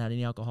alcohol, and I haven't had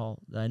any alcohol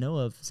that I know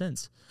of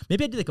since.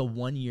 Maybe I did like a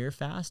 1-year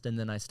fast, and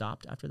then I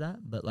stopped after that.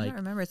 But like, I don't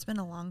remember. It's been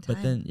a long time.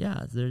 But then,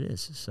 there it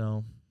is.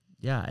 So.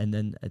 Yeah, and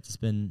then it's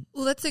been...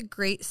 Well, that's a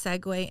great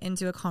segue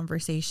into a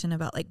conversation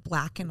about like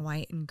black and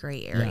white and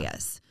gray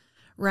areas,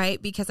 right?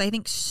 Because I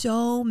think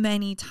so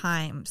many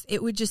times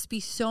it would just be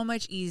so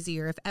much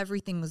easier if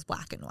everything was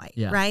black and white,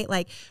 right?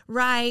 Like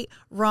right,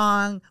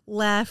 wrong,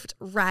 left,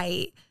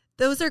 right.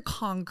 Those are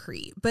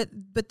concrete. But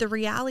the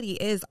reality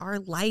is our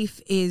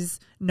life is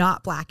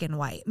not black and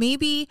white.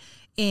 Maybe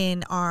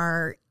in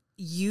our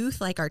youth,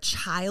 like our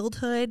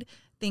childhood,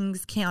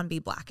 things can be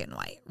black and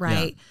white,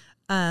 right?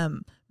 Yeah.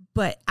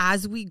 But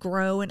as we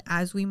grow and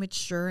as we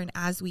mature and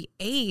as we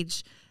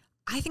age,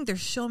 I think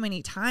there's so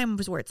many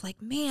times where it's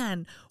like,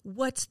 man,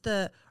 what's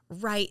the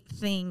right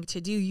thing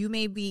to do? You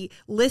may be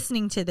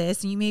listening to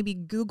this and you maybe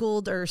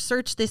Googled or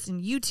searched this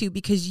in YouTube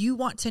because you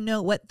want to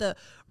know what the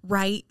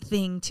right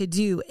thing to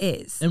do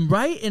is. And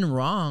right and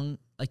wrong,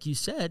 like you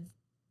said,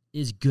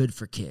 is good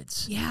for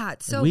kids. Yeah,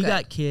 it's so we good.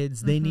 got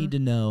kids, they need to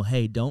know,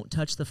 hey, don't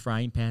touch the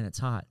frying pan, it's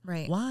hot.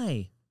 Right.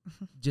 Why?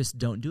 Just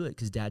don't do it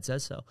because dad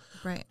says so.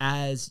 Right.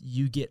 As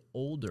you get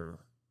older,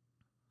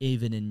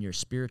 even in your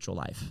spiritual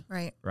life.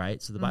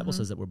 Right. So the Bible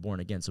says that we're born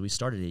again. So we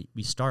start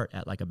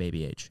at like a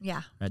baby age.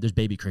 Yeah. Right. There's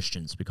baby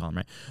Christians, we call them,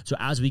 right? So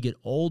as we get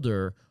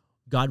older,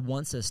 God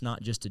wants us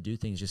not just to do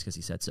things just because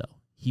he said so.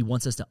 He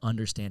wants us to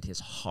understand his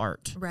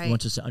heart. Right. He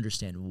wants us to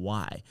understand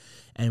why.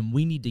 And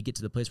we need to get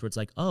to the place where it's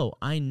like, oh,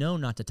 I know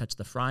not to touch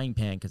the frying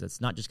pan because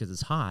it's not just because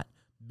it's hot,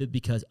 but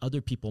because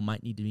other people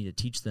might need me to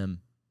teach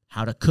them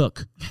how to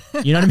cook.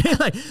 You know what I mean?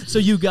 Like, so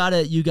you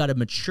gotta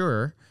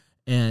mature,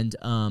 and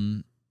I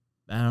don't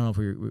know if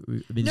we're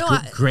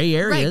gray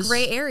areas.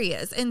 Right, gray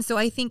areas. And so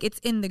I think it's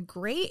in the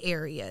gray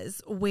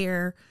areas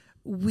where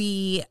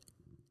we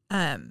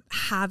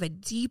have a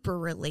deeper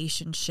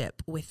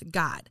relationship with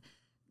God.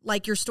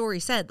 Like your story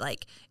said,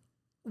 like,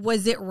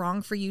 was it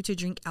wrong for you to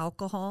drink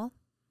alcohol?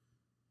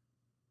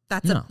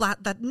 That's no.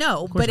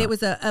 No, but it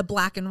was a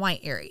black and white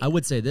area. I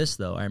would say this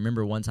though. I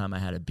remember one time I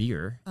had a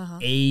beer,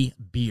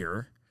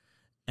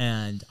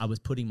 and I was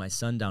putting my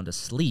son down to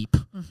sleep,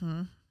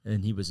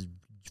 and he was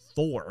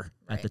 4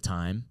 at the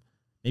time,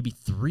 maybe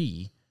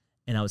 3,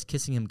 and I was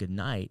kissing him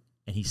goodnight,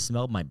 and he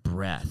smelled my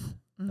breath.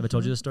 Have I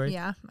told you this story?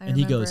 Yeah, and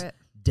he goes,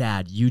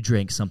 Dad, you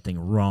drank something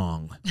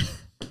wrong.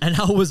 And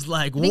I was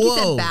like, whoa. I think he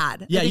said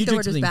bad. Yeah, you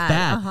drink something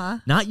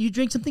bad. Not you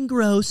drink something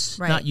gross.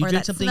 Right. Not you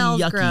drink something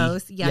yucky.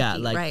 Gross. Yeah,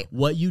 like right.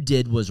 what you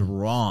did was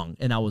wrong.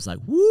 And I was like,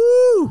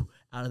 woo.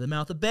 out of the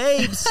mouth of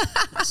babes.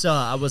 So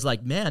I was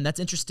like, man, that's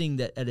interesting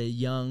that at a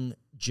young,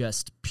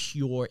 just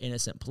pure,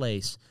 innocent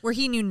place. Where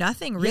he knew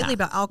nothing really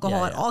about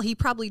alcohol at all. He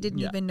probably didn't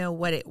even know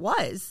what it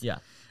was. Yeah.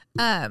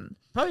 Probably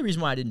the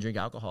reason why I didn't drink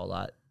alcohol a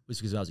lot was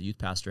because I was a youth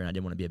pastor and I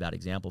didn't want to be a bad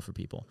example for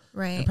people.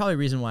 Right. And probably the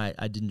reason why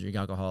I didn't drink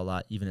alcohol a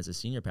lot, even as a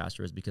senior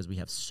pastor, is because we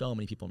have so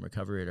many people in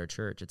recovery at our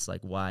church. It's like,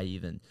 why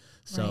even?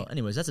 So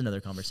anyways, that's another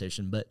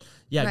conversation. But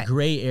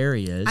gray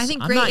areas. I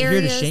think I'm not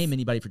here to shame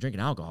anybody for drinking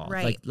alcohol.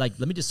 Right. Like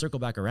let me just circle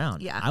back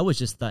around. Yeah. I was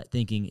just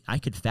thinking I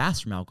could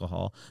fast from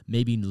alcohol,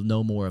 maybe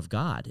know more of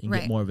God and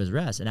get more of his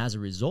rest. And as a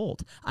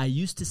result, I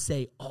used to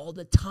say all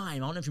the time,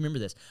 I don't know if you remember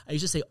this, I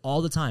used to say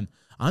all the time,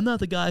 I'm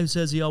not the guy who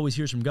says he always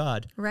hears from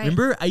God. Right.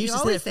 Remember? I used to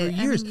say that for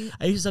years.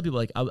 I used to tell people,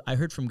 like, I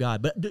heard from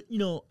God. But,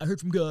 I heard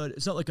from God.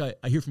 It's not like I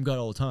hear from God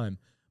all the time.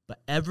 But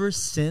ever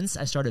since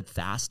I started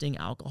fasting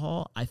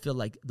alcohol, I feel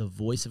like the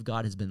voice of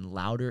God has been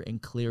louder and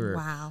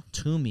clearer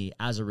to me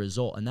as a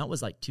result. And that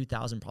was like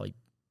 2000, probably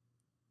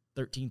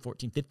 13,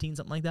 14, 15,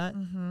 something like that.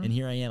 Mm-hmm. And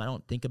here I am. I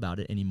don't think about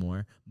it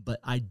anymore.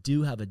 But I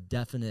do have a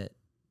definite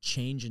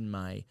change in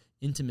my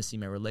intimacy,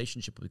 my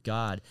relationship with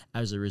God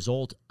as a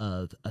result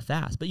of a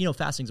fast. But,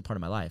 fasting is a part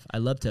of my life. I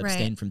love to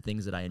abstain from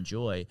things that I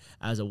enjoy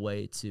as a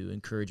way to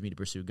encourage me to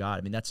pursue God.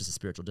 I mean, that's just a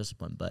spiritual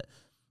discipline. But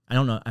I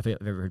don't know if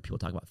I've ever heard people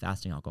talk about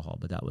fasting alcohol,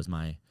 but that was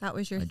my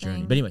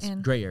journey. But anyways,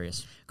 gray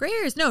areas. Gray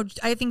areas. No,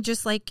 I think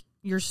just like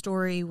your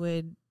story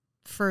would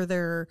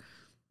further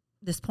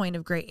this point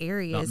of gray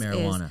areas. About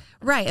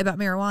marijuana. About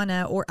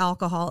marijuana or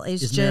alcohol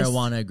is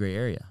marijuana a gray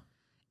area?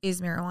 Is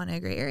marijuana a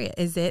gray area?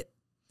 Is it?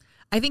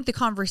 I think the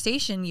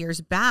conversation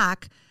years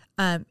back,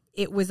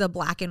 it was a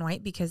black and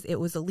white because it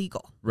was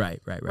illegal. Right.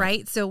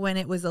 So when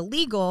it was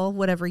illegal,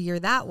 whatever year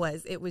that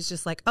was, it was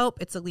just like, oh,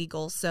 it's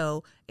illegal,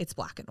 so it's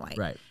black and white.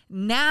 Right.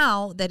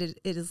 Now that it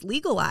is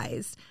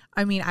legalized,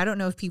 I mean, I don't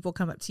know if people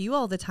come up to you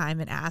all the time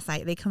and ask.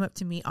 They come up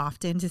to me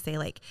often to say,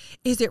 like,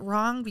 is it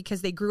wrong?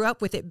 Because they grew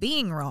up with it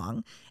being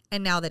wrong.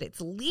 And now that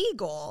it's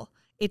legal,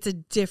 it's a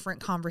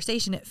different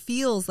conversation. It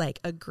feels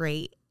like a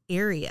gray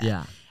area.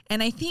 Yeah.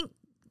 And I think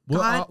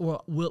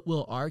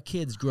will our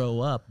kids grow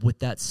up with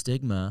that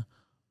stigma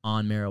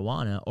on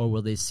marijuana, or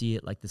will they see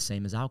it like the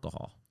same as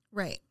alcohol?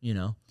 Right.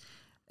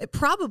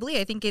 Probably.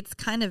 I think it's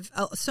kind of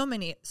so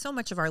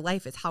much of our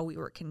life is how we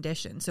were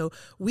conditioned. So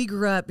we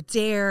grew up,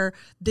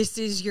 this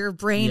is your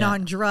brain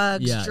on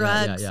drugs.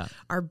 Drugs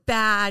are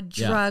bad.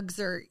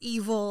 Drugs are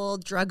evil.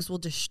 Drugs will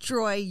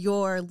destroy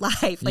your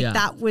life.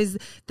 That was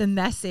the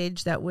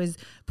message that was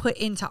put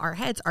into our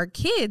heads. Our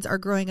kids are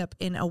growing up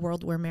in a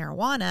world where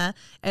marijuana,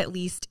 at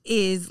least,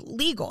 is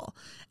legal.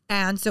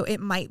 And so it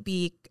might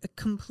be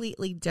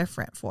completely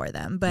different for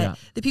them. But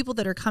the people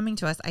that are coming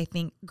to us, I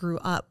think, grew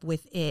up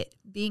with it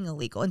being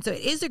illegal. And so it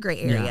is a gray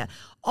area. Yeah.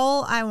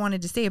 All I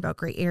wanted to say about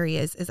gray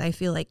areas is I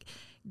feel like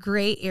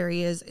gray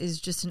areas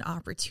is just an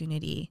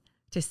opportunity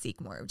to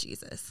seek more of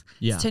Jesus.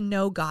 Yeah. It's to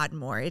know God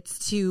more.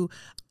 It's to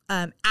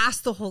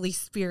ask the Holy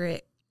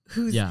Spirit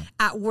who's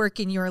at work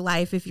in your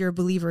life, if you're a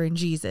believer in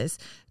Jesus,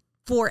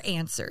 for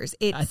answers.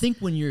 I think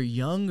when you're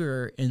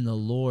younger in the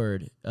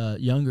Lord,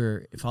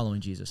 younger following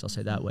Jesus, I'll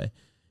say that way,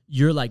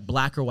 you're like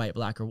black or white,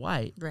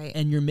 right?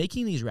 And you're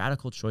making these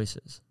radical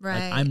choices.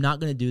 Right. Like, I'm not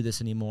going to do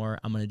this anymore.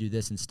 I'm going to do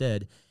this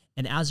instead.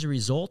 And as a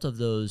result of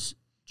those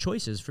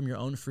choices from your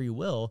own free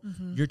will,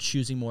 you're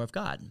choosing more of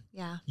God.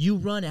 Yeah. You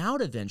run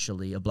out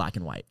eventually of black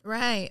and white.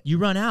 Right. You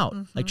run out.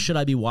 Like, should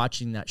I be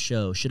watching that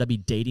show? Should I be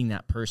dating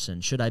that person?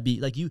 Should I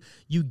be like you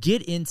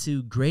get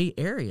into gray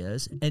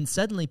areas, and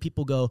suddenly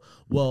people go,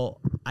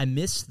 well, I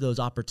missed those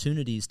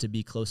opportunities to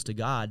be close to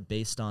God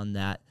based on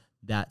that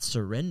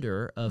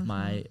surrender of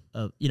my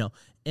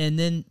and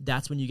then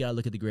that's when you got to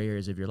look at the gray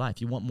areas of your life.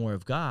 You want more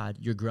of God,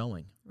 you're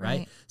growing,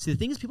 right? See, the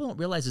thing is, people don't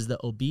realize is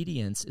that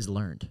obedience is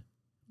learned.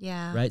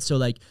 Yeah. Right. So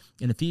like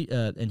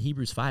in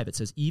Hebrews 5, it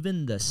says,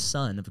 even the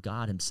Son of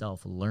God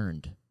himself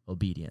learned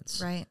obedience.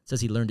 Right. It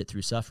says he learned it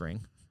through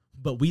suffering,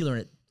 but we learn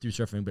it through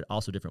suffering, but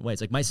also different ways.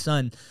 Like my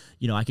son,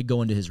 I could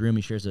go into his room.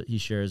 He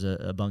shares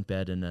a bunk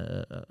bed and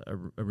a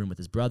room with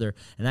his brother.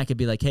 And I could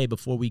be like, hey,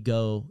 before we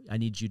go, I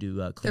need you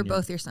to clean. They're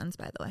both your sons,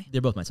 by the way.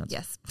 They're both my sons.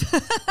 Yes.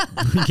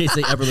 In case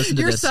they ever listen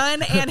to your this. Your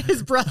son and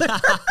his brother.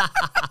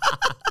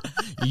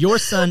 Your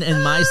son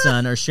and my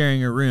son are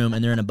sharing a room,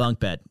 and they're in a bunk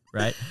bed,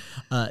 right?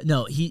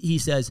 No, he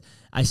says,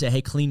 I say,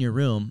 hey, clean your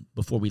room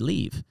before we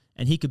leave.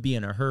 And he could be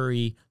in a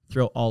hurry,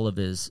 throw all of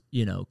his,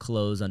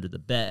 clothes under the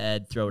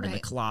bed, throw it in the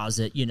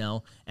closet,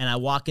 and I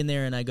walk in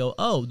there and I go,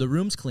 oh, the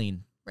room's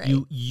clean. Right.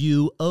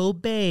 You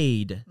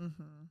obeyed.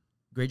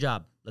 Great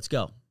job. Let's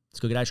go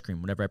get ice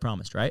cream, whatever I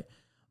promised, right?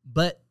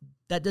 But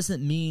that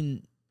doesn't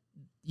mean,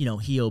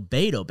 he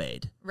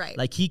obeyed. Right.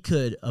 Like he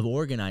could have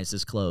organized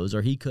his clothes,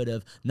 or he could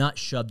have not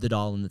shoved it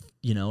all in the,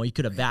 he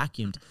could have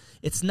vacuumed.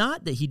 It's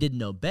not that he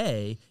didn't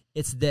obey.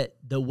 It's that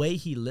the way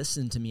he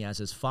listened to me as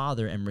his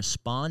father and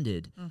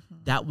responded,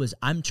 that was,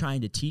 I'm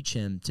trying to teach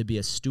him to be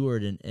a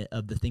steward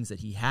of the things that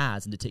he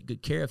has and to take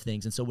good care of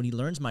things. And so when he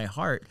learns my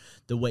heart,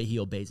 the way he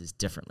obeys is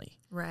differently.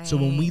 Right. So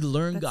when we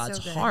learn That's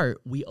God's so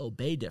heart, we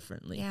obey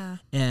differently. Yeah.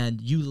 And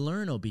you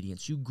learn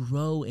obedience. You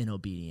grow in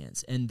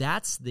obedience. And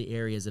that's the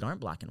areas that aren't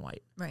black and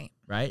white. Right.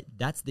 Right?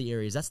 That's the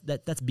areas.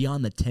 That's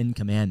beyond the 10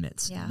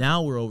 commandments. Yeah.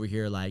 Now we're over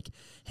here like,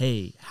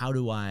 hey, how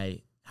do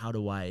I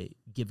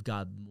give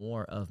God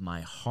more of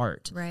my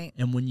heart? Right.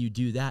 And when you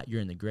do that, you're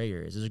in the gray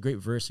areas. There's a great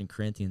verse in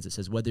Corinthians that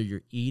says, whether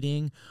you're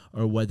eating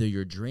or whether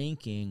you're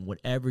drinking,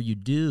 whatever you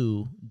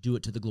do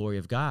it to the glory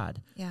of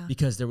God. Yeah.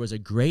 Because there was a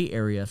gray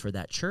area for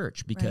that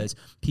church because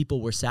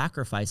people were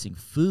sacrificing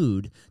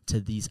food to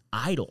these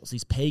idols,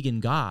 these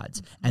pagan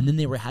gods, and then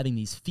they were having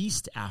these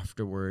feasts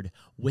afterward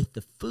with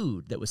the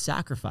food that was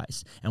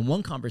sacrificed. And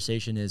one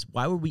conversation is,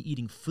 why were we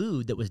eating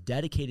food that was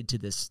dedicated to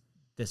this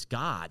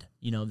God,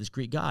 this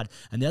Greek God?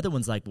 And the other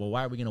one's like, well,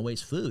 why are we going to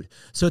waste food?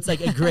 So it's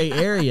like a gray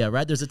area,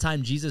 right? There's a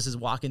time Jesus is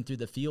walking through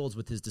the fields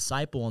with his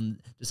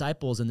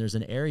disciples, and there's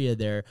an area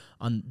there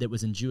that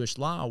was in Jewish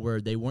law where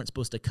they weren't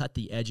supposed to cut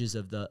the edges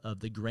of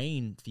the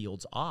grain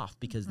fields off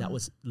because that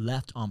was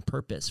left on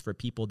purpose for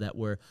people that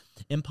were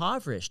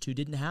impoverished, who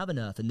didn't have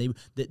enough. And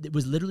it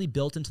was literally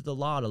built into the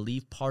law to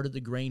leave part of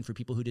the grain for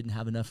people who didn't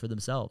have enough for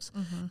themselves.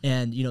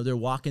 And, they're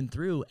walking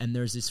through, and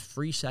there's this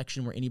free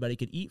section where anybody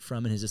could eat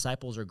from, and his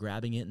disciples are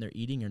grabbing it and they're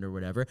eating it or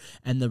whatever.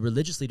 And the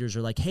religious leaders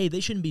are like, hey, they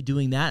shouldn't be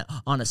doing that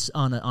on a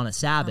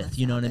Sabbath.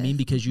 You know what I mean?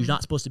 Because you're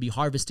not supposed to be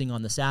harvesting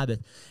on the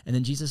Sabbath. And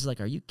then Jesus is like,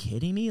 are you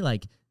kidding me?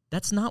 Like,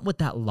 that's not what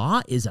that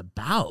law is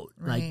about.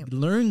 Right. Like,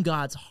 learn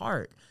God's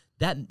heart.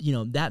 That,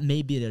 that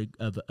may be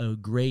a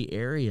gray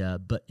area,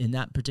 but in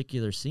that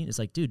particular scene, it's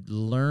like, dude,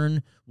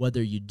 learn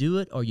whether you do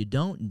it or you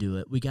don't do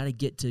it. We got to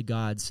get to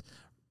God's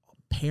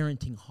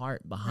parenting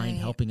heart behind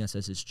helping us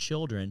as his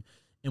children.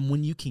 And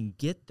when you can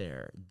get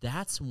there,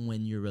 that's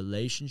when your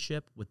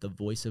relationship with the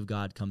voice of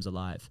God comes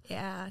alive.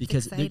 Yeah,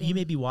 because you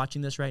may be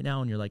watching this right now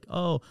and you're like,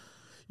 oh,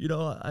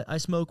 I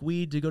smoke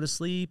weed to go to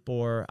sleep,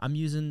 or I'm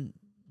using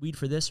weed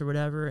for this or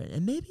whatever.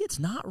 And maybe it's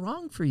not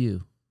wrong for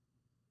you.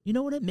 You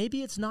know what?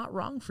 Maybe it's not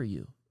wrong for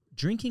you.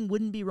 Drinking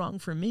wouldn't be wrong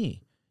for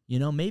me.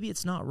 Maybe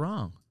it's not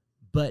wrong.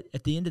 But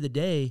at the end of the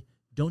day,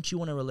 don't you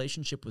want a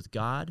relationship with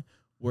God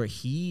where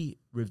he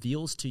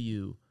reveals to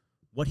you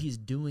what he's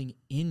doing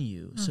in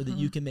you so that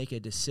you can make a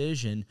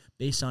decision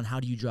based on how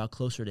do you draw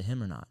closer to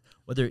him or not?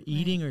 Whether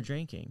eating or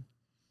drinking,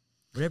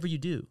 whatever you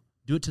do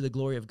it to the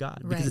glory of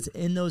God. Because it's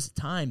in those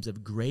times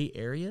of gray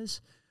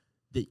areas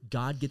that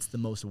God gets the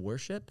most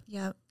worship.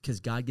 Yep. Because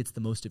God gets the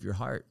most of your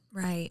heart.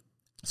 Right.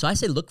 So I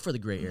say look for the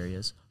gray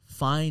areas.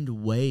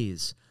 Find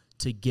ways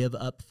to give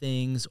up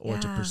things or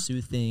to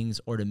pursue things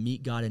or to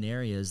meet God in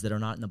areas that are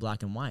not in the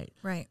black and white.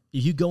 Right.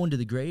 If you go into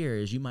the gray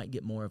areas, you might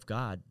get more of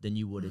God than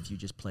you would if you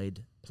just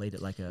played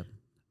it like a...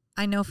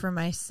 I know for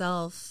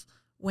myself,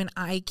 when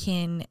I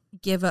can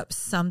give up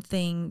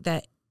something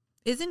that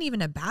isn't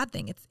even a bad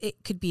thing,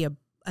 it could be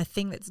a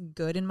thing that's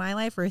good in my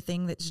life or a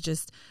thing that's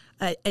just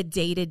a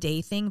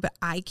day-to-day thing, but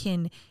I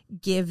can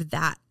give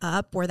that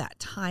up or that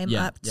time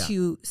up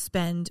to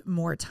spend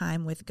more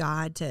time with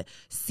God, to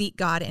seek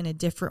God in a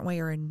different way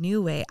or a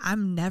new way.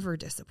 I'm never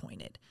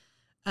disappointed.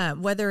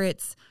 Whether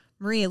it's,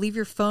 Maria, leave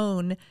your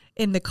phone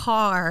in the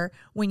car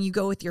when you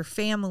go with your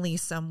family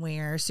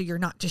somewhere so you're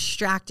not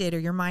distracted or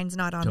your mind's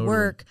not on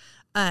work.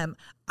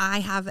 I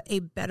have a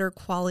better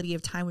quality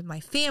of time with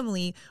my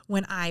family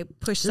when I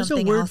push something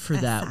else. There's a word for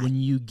that when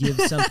you give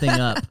something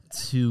up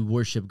to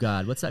worship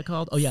God. What's that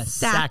called? Oh, yeah,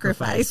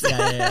 sacrifice.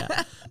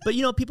 Yeah. But,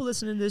 people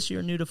listening to this,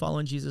 you're new to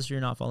following Jesus or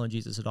you're not following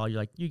Jesus at all. You're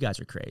like, you guys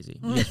are crazy.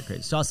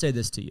 So I'll say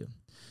this to you.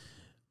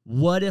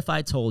 What if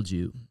I told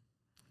you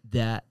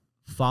that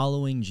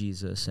following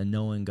Jesus and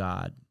knowing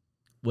God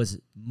was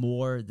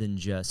more than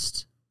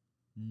just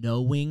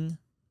knowing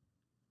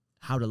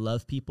how to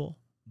love people,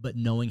 but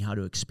knowing how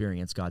to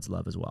experience God's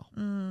love as well?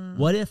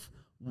 What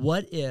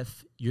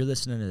if you're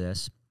listening to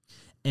this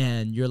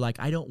and you're like,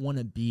 I don't want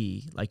to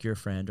be like your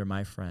friend or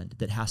my friend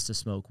that has to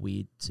smoke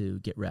weed to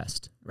get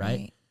rest,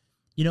 right?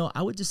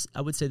 I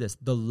would say this,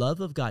 the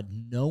love of God,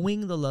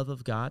 knowing the love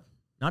of God,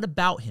 not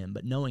about him,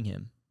 but knowing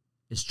him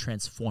is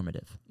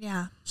transformative.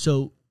 Yeah.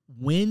 So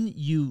when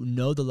you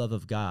know the love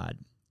of God,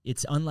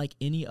 it's unlike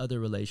any other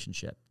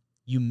relationship.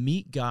 You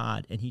meet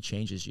God and he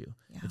changes you.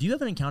 Yeah. If you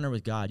have an encounter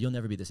with God, you'll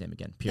never be the same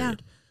again,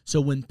 period. Yeah. So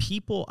when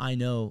people I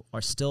know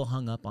are still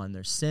hung up on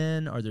their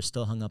sin or they're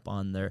still hung up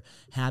on their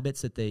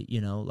habits that they,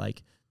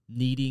 like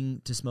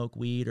needing to smoke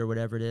weed or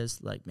whatever it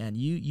is, like, man,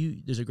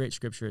 there's a great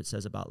scripture it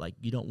says about like,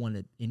 you don't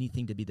want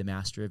anything to be the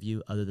master of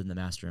you other than the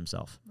master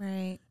himself.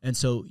 Right. And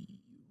so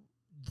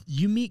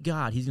you meet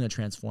God, he's going to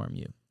transform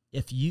you.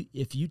 If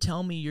you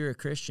tell me you're a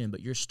Christian,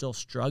 but you're still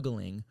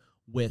struggling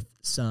with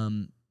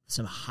some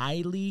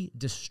highly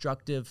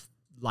destructive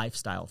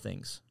lifestyle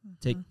things,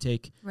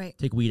 take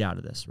weed out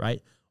of this,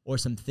 right? Or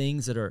some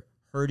things that are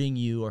hurting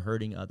you or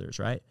hurting others,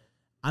 right?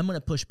 I'm going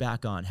to push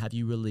back on, have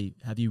you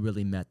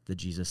really met the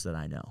Jesus that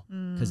I know?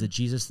 Because the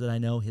Jesus that I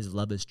know, his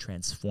love is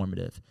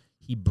transformative.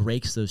 he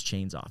breaks those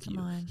chains off you.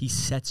 He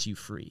sets you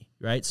free,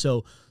 right?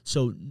 So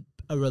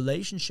a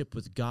relationship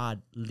with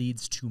God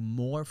leads to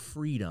more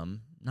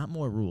freedom, not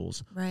more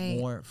rules,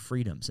 more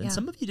freedoms. And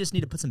some of you just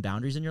need to put some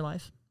boundaries in your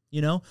life,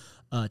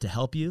 to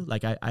help you.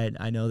 Like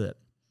I know that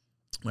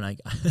when I'm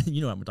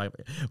talking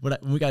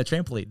about when we got a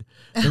trampoline.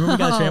 Remember we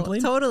got a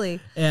trampoline? Totally.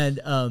 And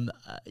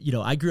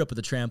I grew up with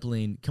a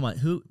trampoline. Come on,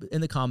 who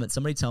in the comments?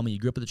 Somebody tell me you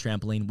grew up with a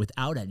trampoline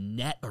without a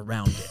net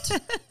around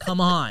it. Come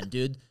on,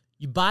 dude.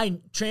 You buy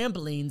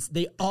trampolines,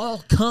 they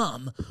all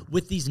come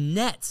with these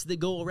nets that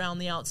go around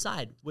the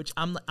outside, which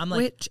I'm like,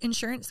 which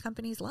insurance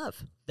companies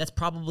love. That's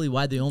probably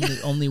why the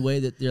only way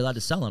that they're allowed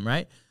to sell them,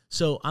 right?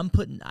 So I'm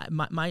putting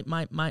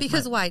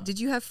why? Did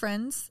you have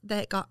friends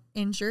that got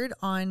injured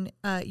on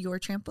your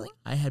trampoline?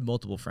 I had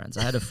multiple friends.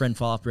 I had a friend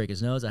fall off, break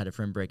his nose. I had a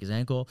friend break his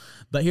ankle.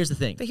 But here's the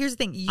thing.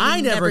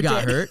 I never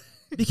got hurt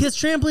because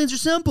trampolines are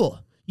simple.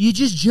 You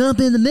just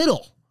jump in the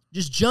middle.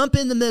 Just jump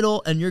in the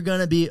middle, and you're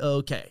gonna be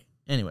okay.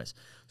 Anyways,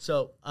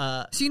 so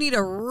you need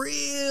a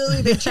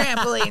really big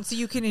trampoline so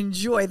you can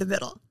enjoy the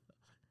middle.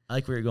 I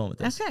like where you're going with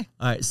this. Okay.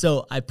 All right.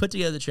 So I put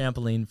together the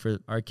trampoline for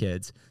our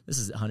kids. This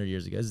is 100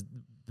 years ago. This is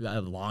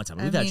a long time.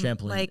 We've had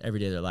trampoline every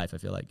day of their life, I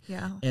feel like.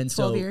 Yeah. And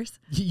 12 years.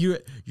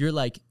 You're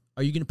like,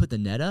 are you going to put the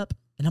net up?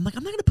 And I'm like,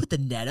 I'm not going to put the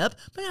net up.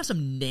 I'm going to have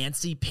some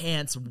Nancy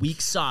Pants weak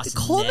sauce The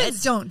Colemans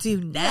nets. don't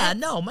do nets. Yeah,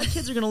 no. My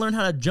kids are going to learn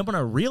how to jump on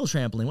a real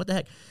trampoline. What the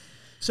heck?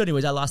 So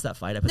anyways, I lost that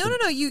fight.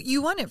 No.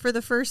 You won it for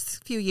the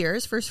first 4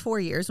 years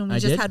when we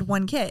just had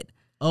one kid.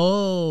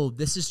 Oh,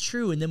 this is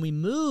true. And then we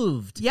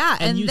moved. Yeah.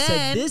 And you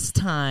said this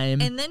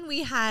time. And then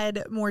we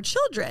had more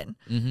children.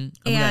 Mm-hmm. And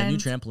we got a new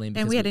trampoline.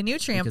 And we had a new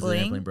trampoline. Because the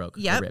trampoline broke.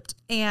 Yep. Ripped.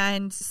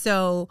 And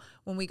so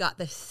when we got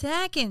the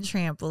second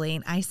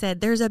trampoline, I said,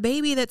 there's a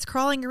baby that's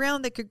crawling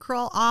around that could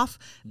crawl off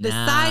the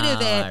side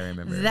of it. I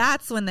remember.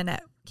 That's when the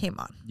net came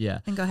on.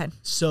 Yeah. And go ahead.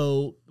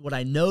 So what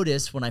I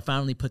noticed when I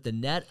finally put the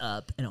net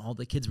up and all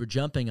the kids were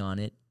jumping on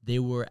it, they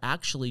were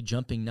actually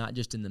jumping not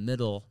just in the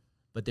middle,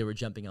 but they were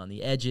jumping on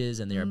the edges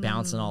and they were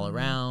bouncing all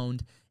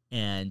around.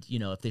 And,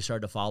 if they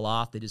started to fall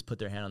off, they just put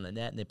their hand on the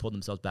net and they pulled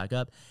themselves back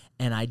up.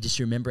 And I just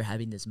remember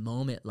having this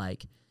moment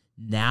like,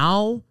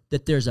 now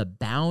that there's a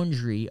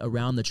boundary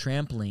around the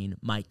trampoline,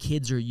 my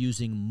kids are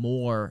using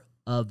more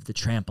of the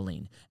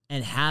trampoline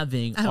and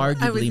having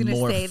arguably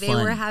more fun. They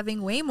were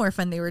having way more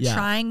fun. They were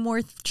trying more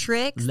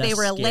tricks. They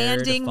were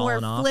landing more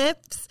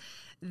flips.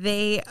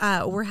 They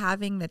were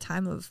having the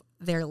time of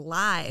their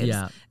lives,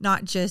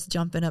 not just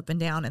jumping up and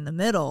down in the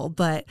middle.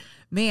 But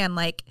man,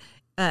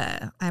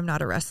 I'm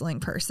not a wrestling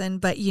person,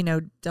 but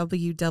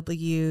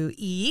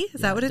WWE,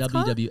 is that what it's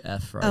called?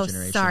 WWF for our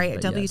generation. Sorry,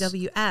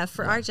 WWF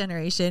for our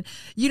generation.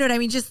 You know what I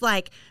mean? Just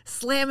like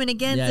slamming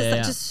against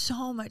it's just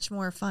so much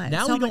more fun.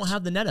 Now we don't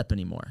have the net up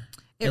anymore.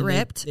 It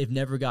ripped. They've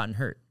never gotten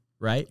hurt.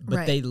 Right?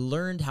 But they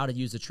learned how to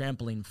use the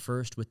trampoline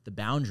first with the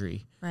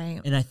boundary.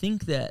 Right. And I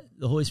think that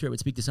the Holy Spirit would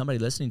speak to somebody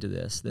listening to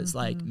this that's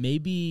like,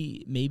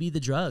 maybe the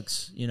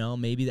drugs,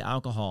 maybe the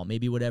alcohol,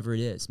 maybe whatever it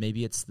is.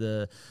 Maybe it's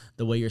the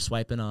way you're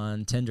swiping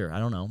on Tinder. I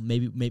don't know.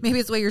 Maybe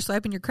it's the way you're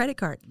swiping your credit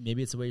card.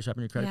 Maybe it's the way you're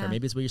swiping your credit card.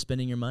 Maybe it's the way you're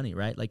spending your money,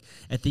 right? Like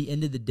at the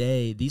end of the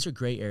day, these are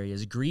gray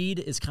areas. Greed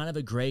is kind of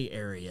a gray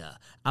area.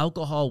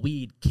 Alcohol,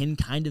 weed can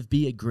kind of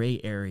be a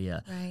gray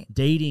area. Right.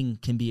 Dating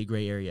can be a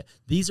gray area.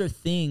 These are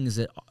things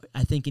that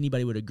I think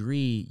anybody would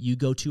agree, you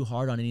go too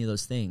hard on any of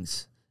those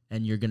things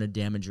and you're going to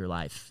damage your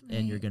life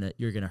and you're going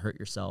to hurt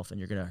yourself and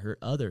you're going to hurt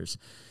others.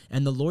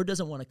 And the Lord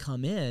doesn't want to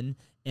come in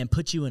and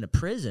put you in a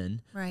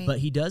prison, but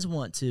he does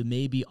want to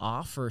maybe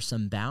offer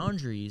some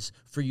boundaries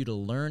for you to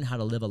learn how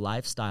to live a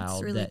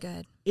lifestyle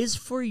is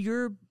for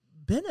your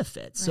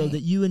benefit so that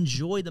you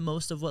enjoy the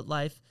most of what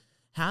life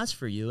has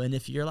for you. And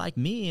if you're like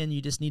me and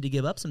you just need to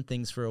give up some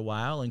things for a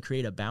while and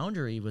create a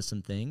boundary with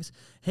some things,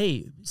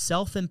 hey,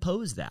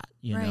 self-impose that,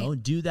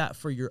 do that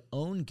for your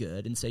own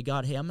good and say,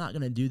 God, hey, I'm not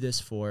going to do this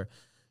for,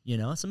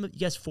 some of you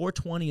guys,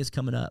 420 is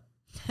coming up.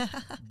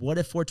 What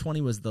if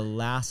 420 was the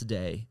last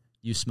day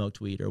you smoked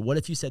weed? Or what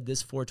if you said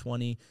this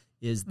 420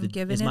 is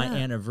my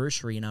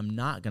anniversary and I'm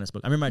not going to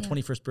smoke? I remember my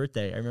 21st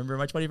birthday. I remember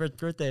your 21st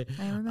birthday.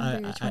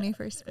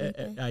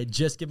 I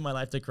just given my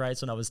life to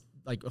Christ when I was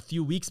like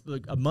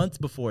a month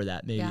before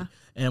that maybe. Yeah.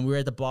 And we were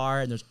at the bar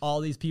and there's all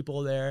these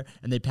people there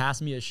and they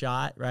passed me a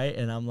shot, right?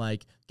 And I'm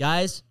like,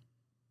 guys,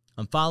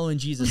 I'm following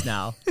Jesus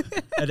now.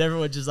 And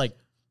everyone's just like,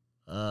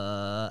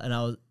 and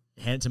I was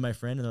hand it to my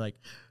friend and they're like,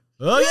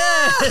 oh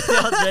yeah!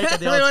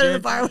 Everyone in the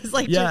bar was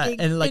like, drinking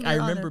and I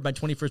remember my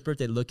 21st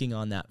birthday looking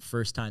on that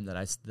first time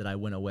that I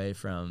went away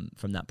from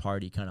that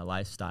party kind of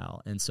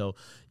lifestyle. And so,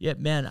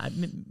 man,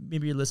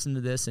 maybe you're listening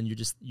to this and you're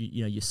just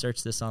you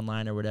search this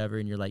online or whatever,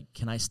 and you're like,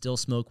 can I still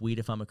smoke weed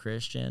if I'm a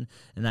Christian?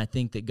 And I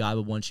think that God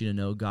would want you to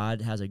know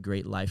God has a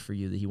great life for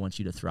you, that He wants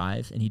you to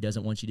thrive, and He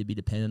doesn't want you to be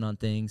dependent on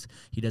things.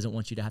 He doesn't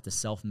want you to have to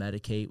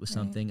self-medicate with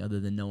something other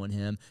than knowing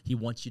Him. He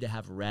wants you to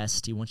have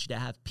rest. He wants you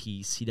to have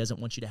peace. He doesn't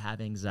want you to have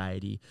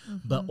anxiety.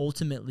 but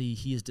ultimately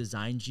he has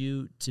designed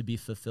you to be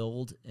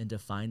fulfilled and to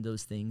find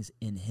those things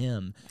in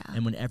him. Yeah.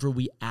 And whenever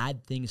we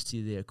add things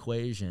to the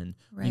equation,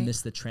 we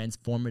miss the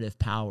transformative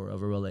power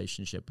of a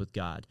relationship with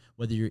God.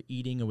 Whether you're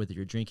eating or whether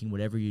you're drinking,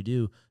 whatever you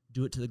do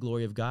it to the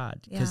glory of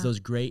God, because those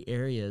gray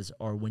areas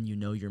are when you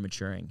know you're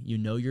maturing. You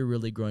know you're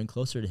really growing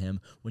closer to him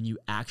when you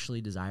actually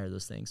desire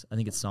those things. I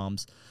think it's Psalm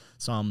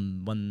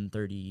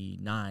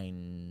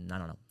 139, I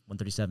don't know,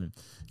 137.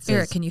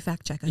 Eric, can you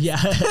fact check us? Yeah.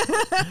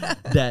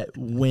 That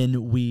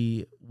when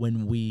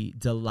we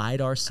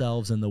delight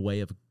ourselves in the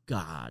way of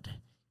God,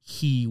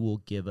 he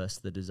will give us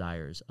the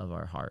desires of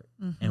our heart.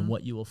 And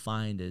what you will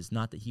find is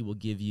not that he will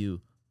give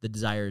you the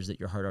desires that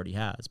your heart already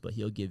has, but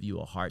he'll give you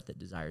a heart that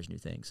desires new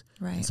things.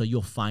 Right. And so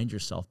you'll find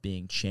yourself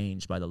being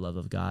changed by the love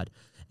of God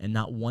and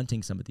not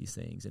wanting some of these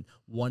things and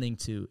wanting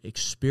to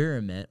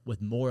experiment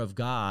with more of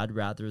God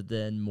rather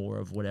than more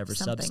of whatever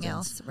something substance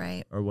else,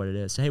 right? Or what it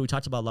is. So, hey, we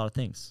talked about a lot of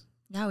things.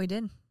 Yeah, we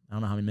did. I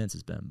don't know how many minutes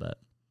it's been, but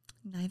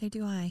neither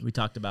do I. We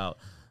talked about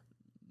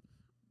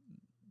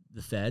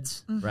the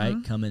feds,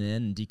 right, coming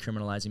in and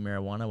decriminalizing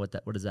marijuana.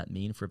 What does that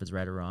mean for if it's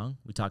right or wrong?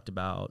 We talked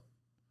about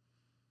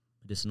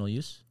medicinal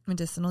use. We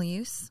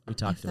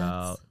talked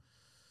about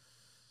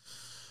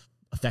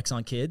effects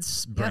on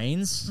kids'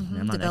 brains.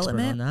 I'm not an expert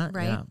on that.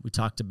 Right. Yeah. We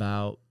talked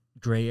about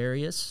gray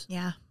areas.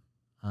 Yeah.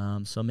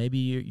 So maybe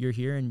you're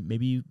here, and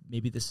maybe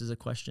this is a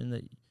question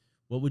that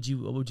what would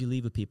you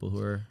leave with people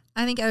who are?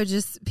 I think I would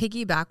just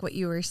piggyback what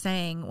you were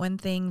saying. One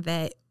thing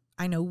that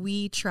I know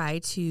we try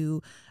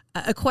to,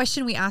 a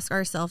question we ask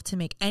ourselves to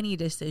make any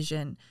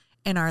decision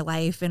in our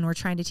life, and we're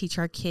trying to teach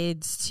our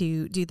kids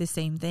to do the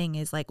same thing,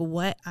 is like,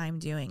 what I'm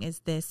doing, is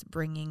this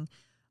bringing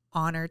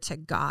honor to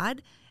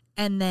God?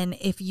 And then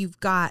if you've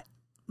got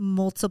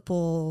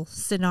multiple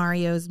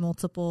scenarios,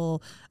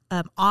 multiple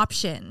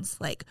options,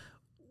 like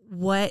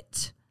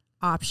what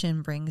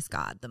option brings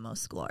God the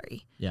most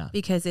glory? Yeah.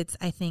 Because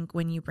I think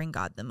when you bring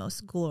God the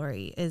most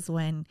glory is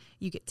when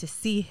you get to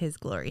see his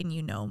glory and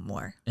you know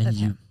more and of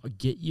you him.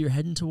 you're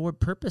heading toward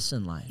purpose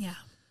in life. Yeah.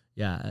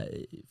 Yeah.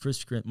 One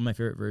of my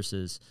favorite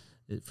verses,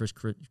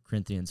 1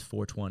 Corinthians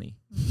 4:20.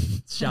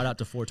 Shout out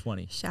to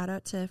 4:20. Shout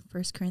out to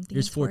 1 Corinthians.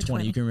 Here's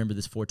 4:20. You can remember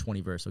this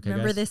 4:20 verse, okay,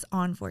 remember guys? this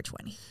on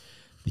 4:20.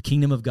 The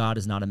kingdom of God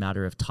is not a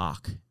matter of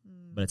talk,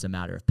 but it's a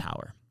matter of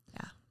power.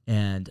 Yeah.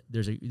 And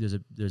there's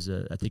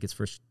a I think it's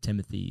 1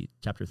 Timothy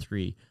chapter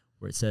 3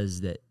 where it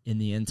says that in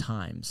the end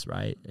times,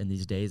 right, in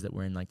these days that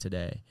we're in like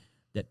today,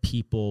 that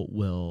people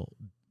will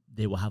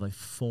have a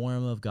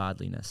form of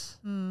godliness.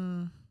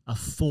 A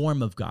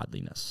form of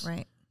godliness.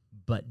 Right.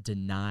 But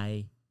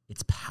deny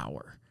its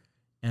power.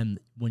 And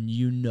when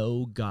you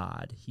know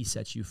God, he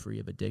sets you free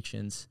of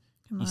addictions.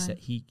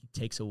 He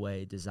takes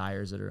away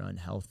desires that are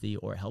unhealthy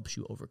or helps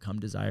you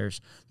overcome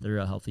desires that are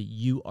unhealthy.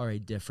 You are a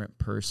different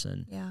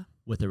person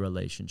with a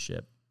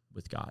relationship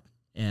with God.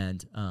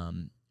 And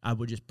I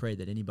would just pray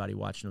that anybody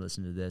watching or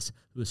listening to this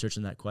who is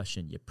searching that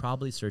question, you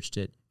probably searched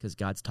it because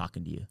God's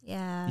talking to you.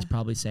 Yeah. He's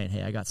probably saying,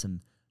 hey, I got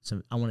some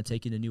I want to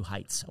take you to new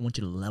heights. I want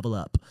you to level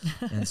up.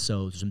 And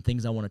so there's some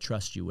things I want to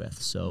trust you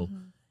with. So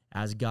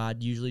as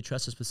God usually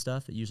trusts us with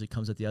stuff, it usually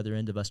comes at the other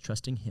end of us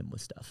trusting him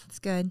with stuff. It's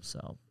good.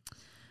 So,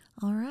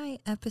 all right,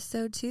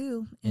 episode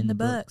 2 in the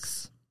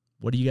books.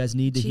 What do you guys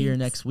need to hear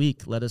next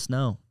week? Let us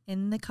know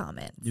in the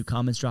comments. New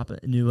comments dropping,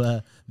 new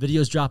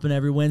videos dropping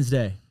every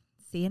Wednesday.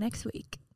 See you next week.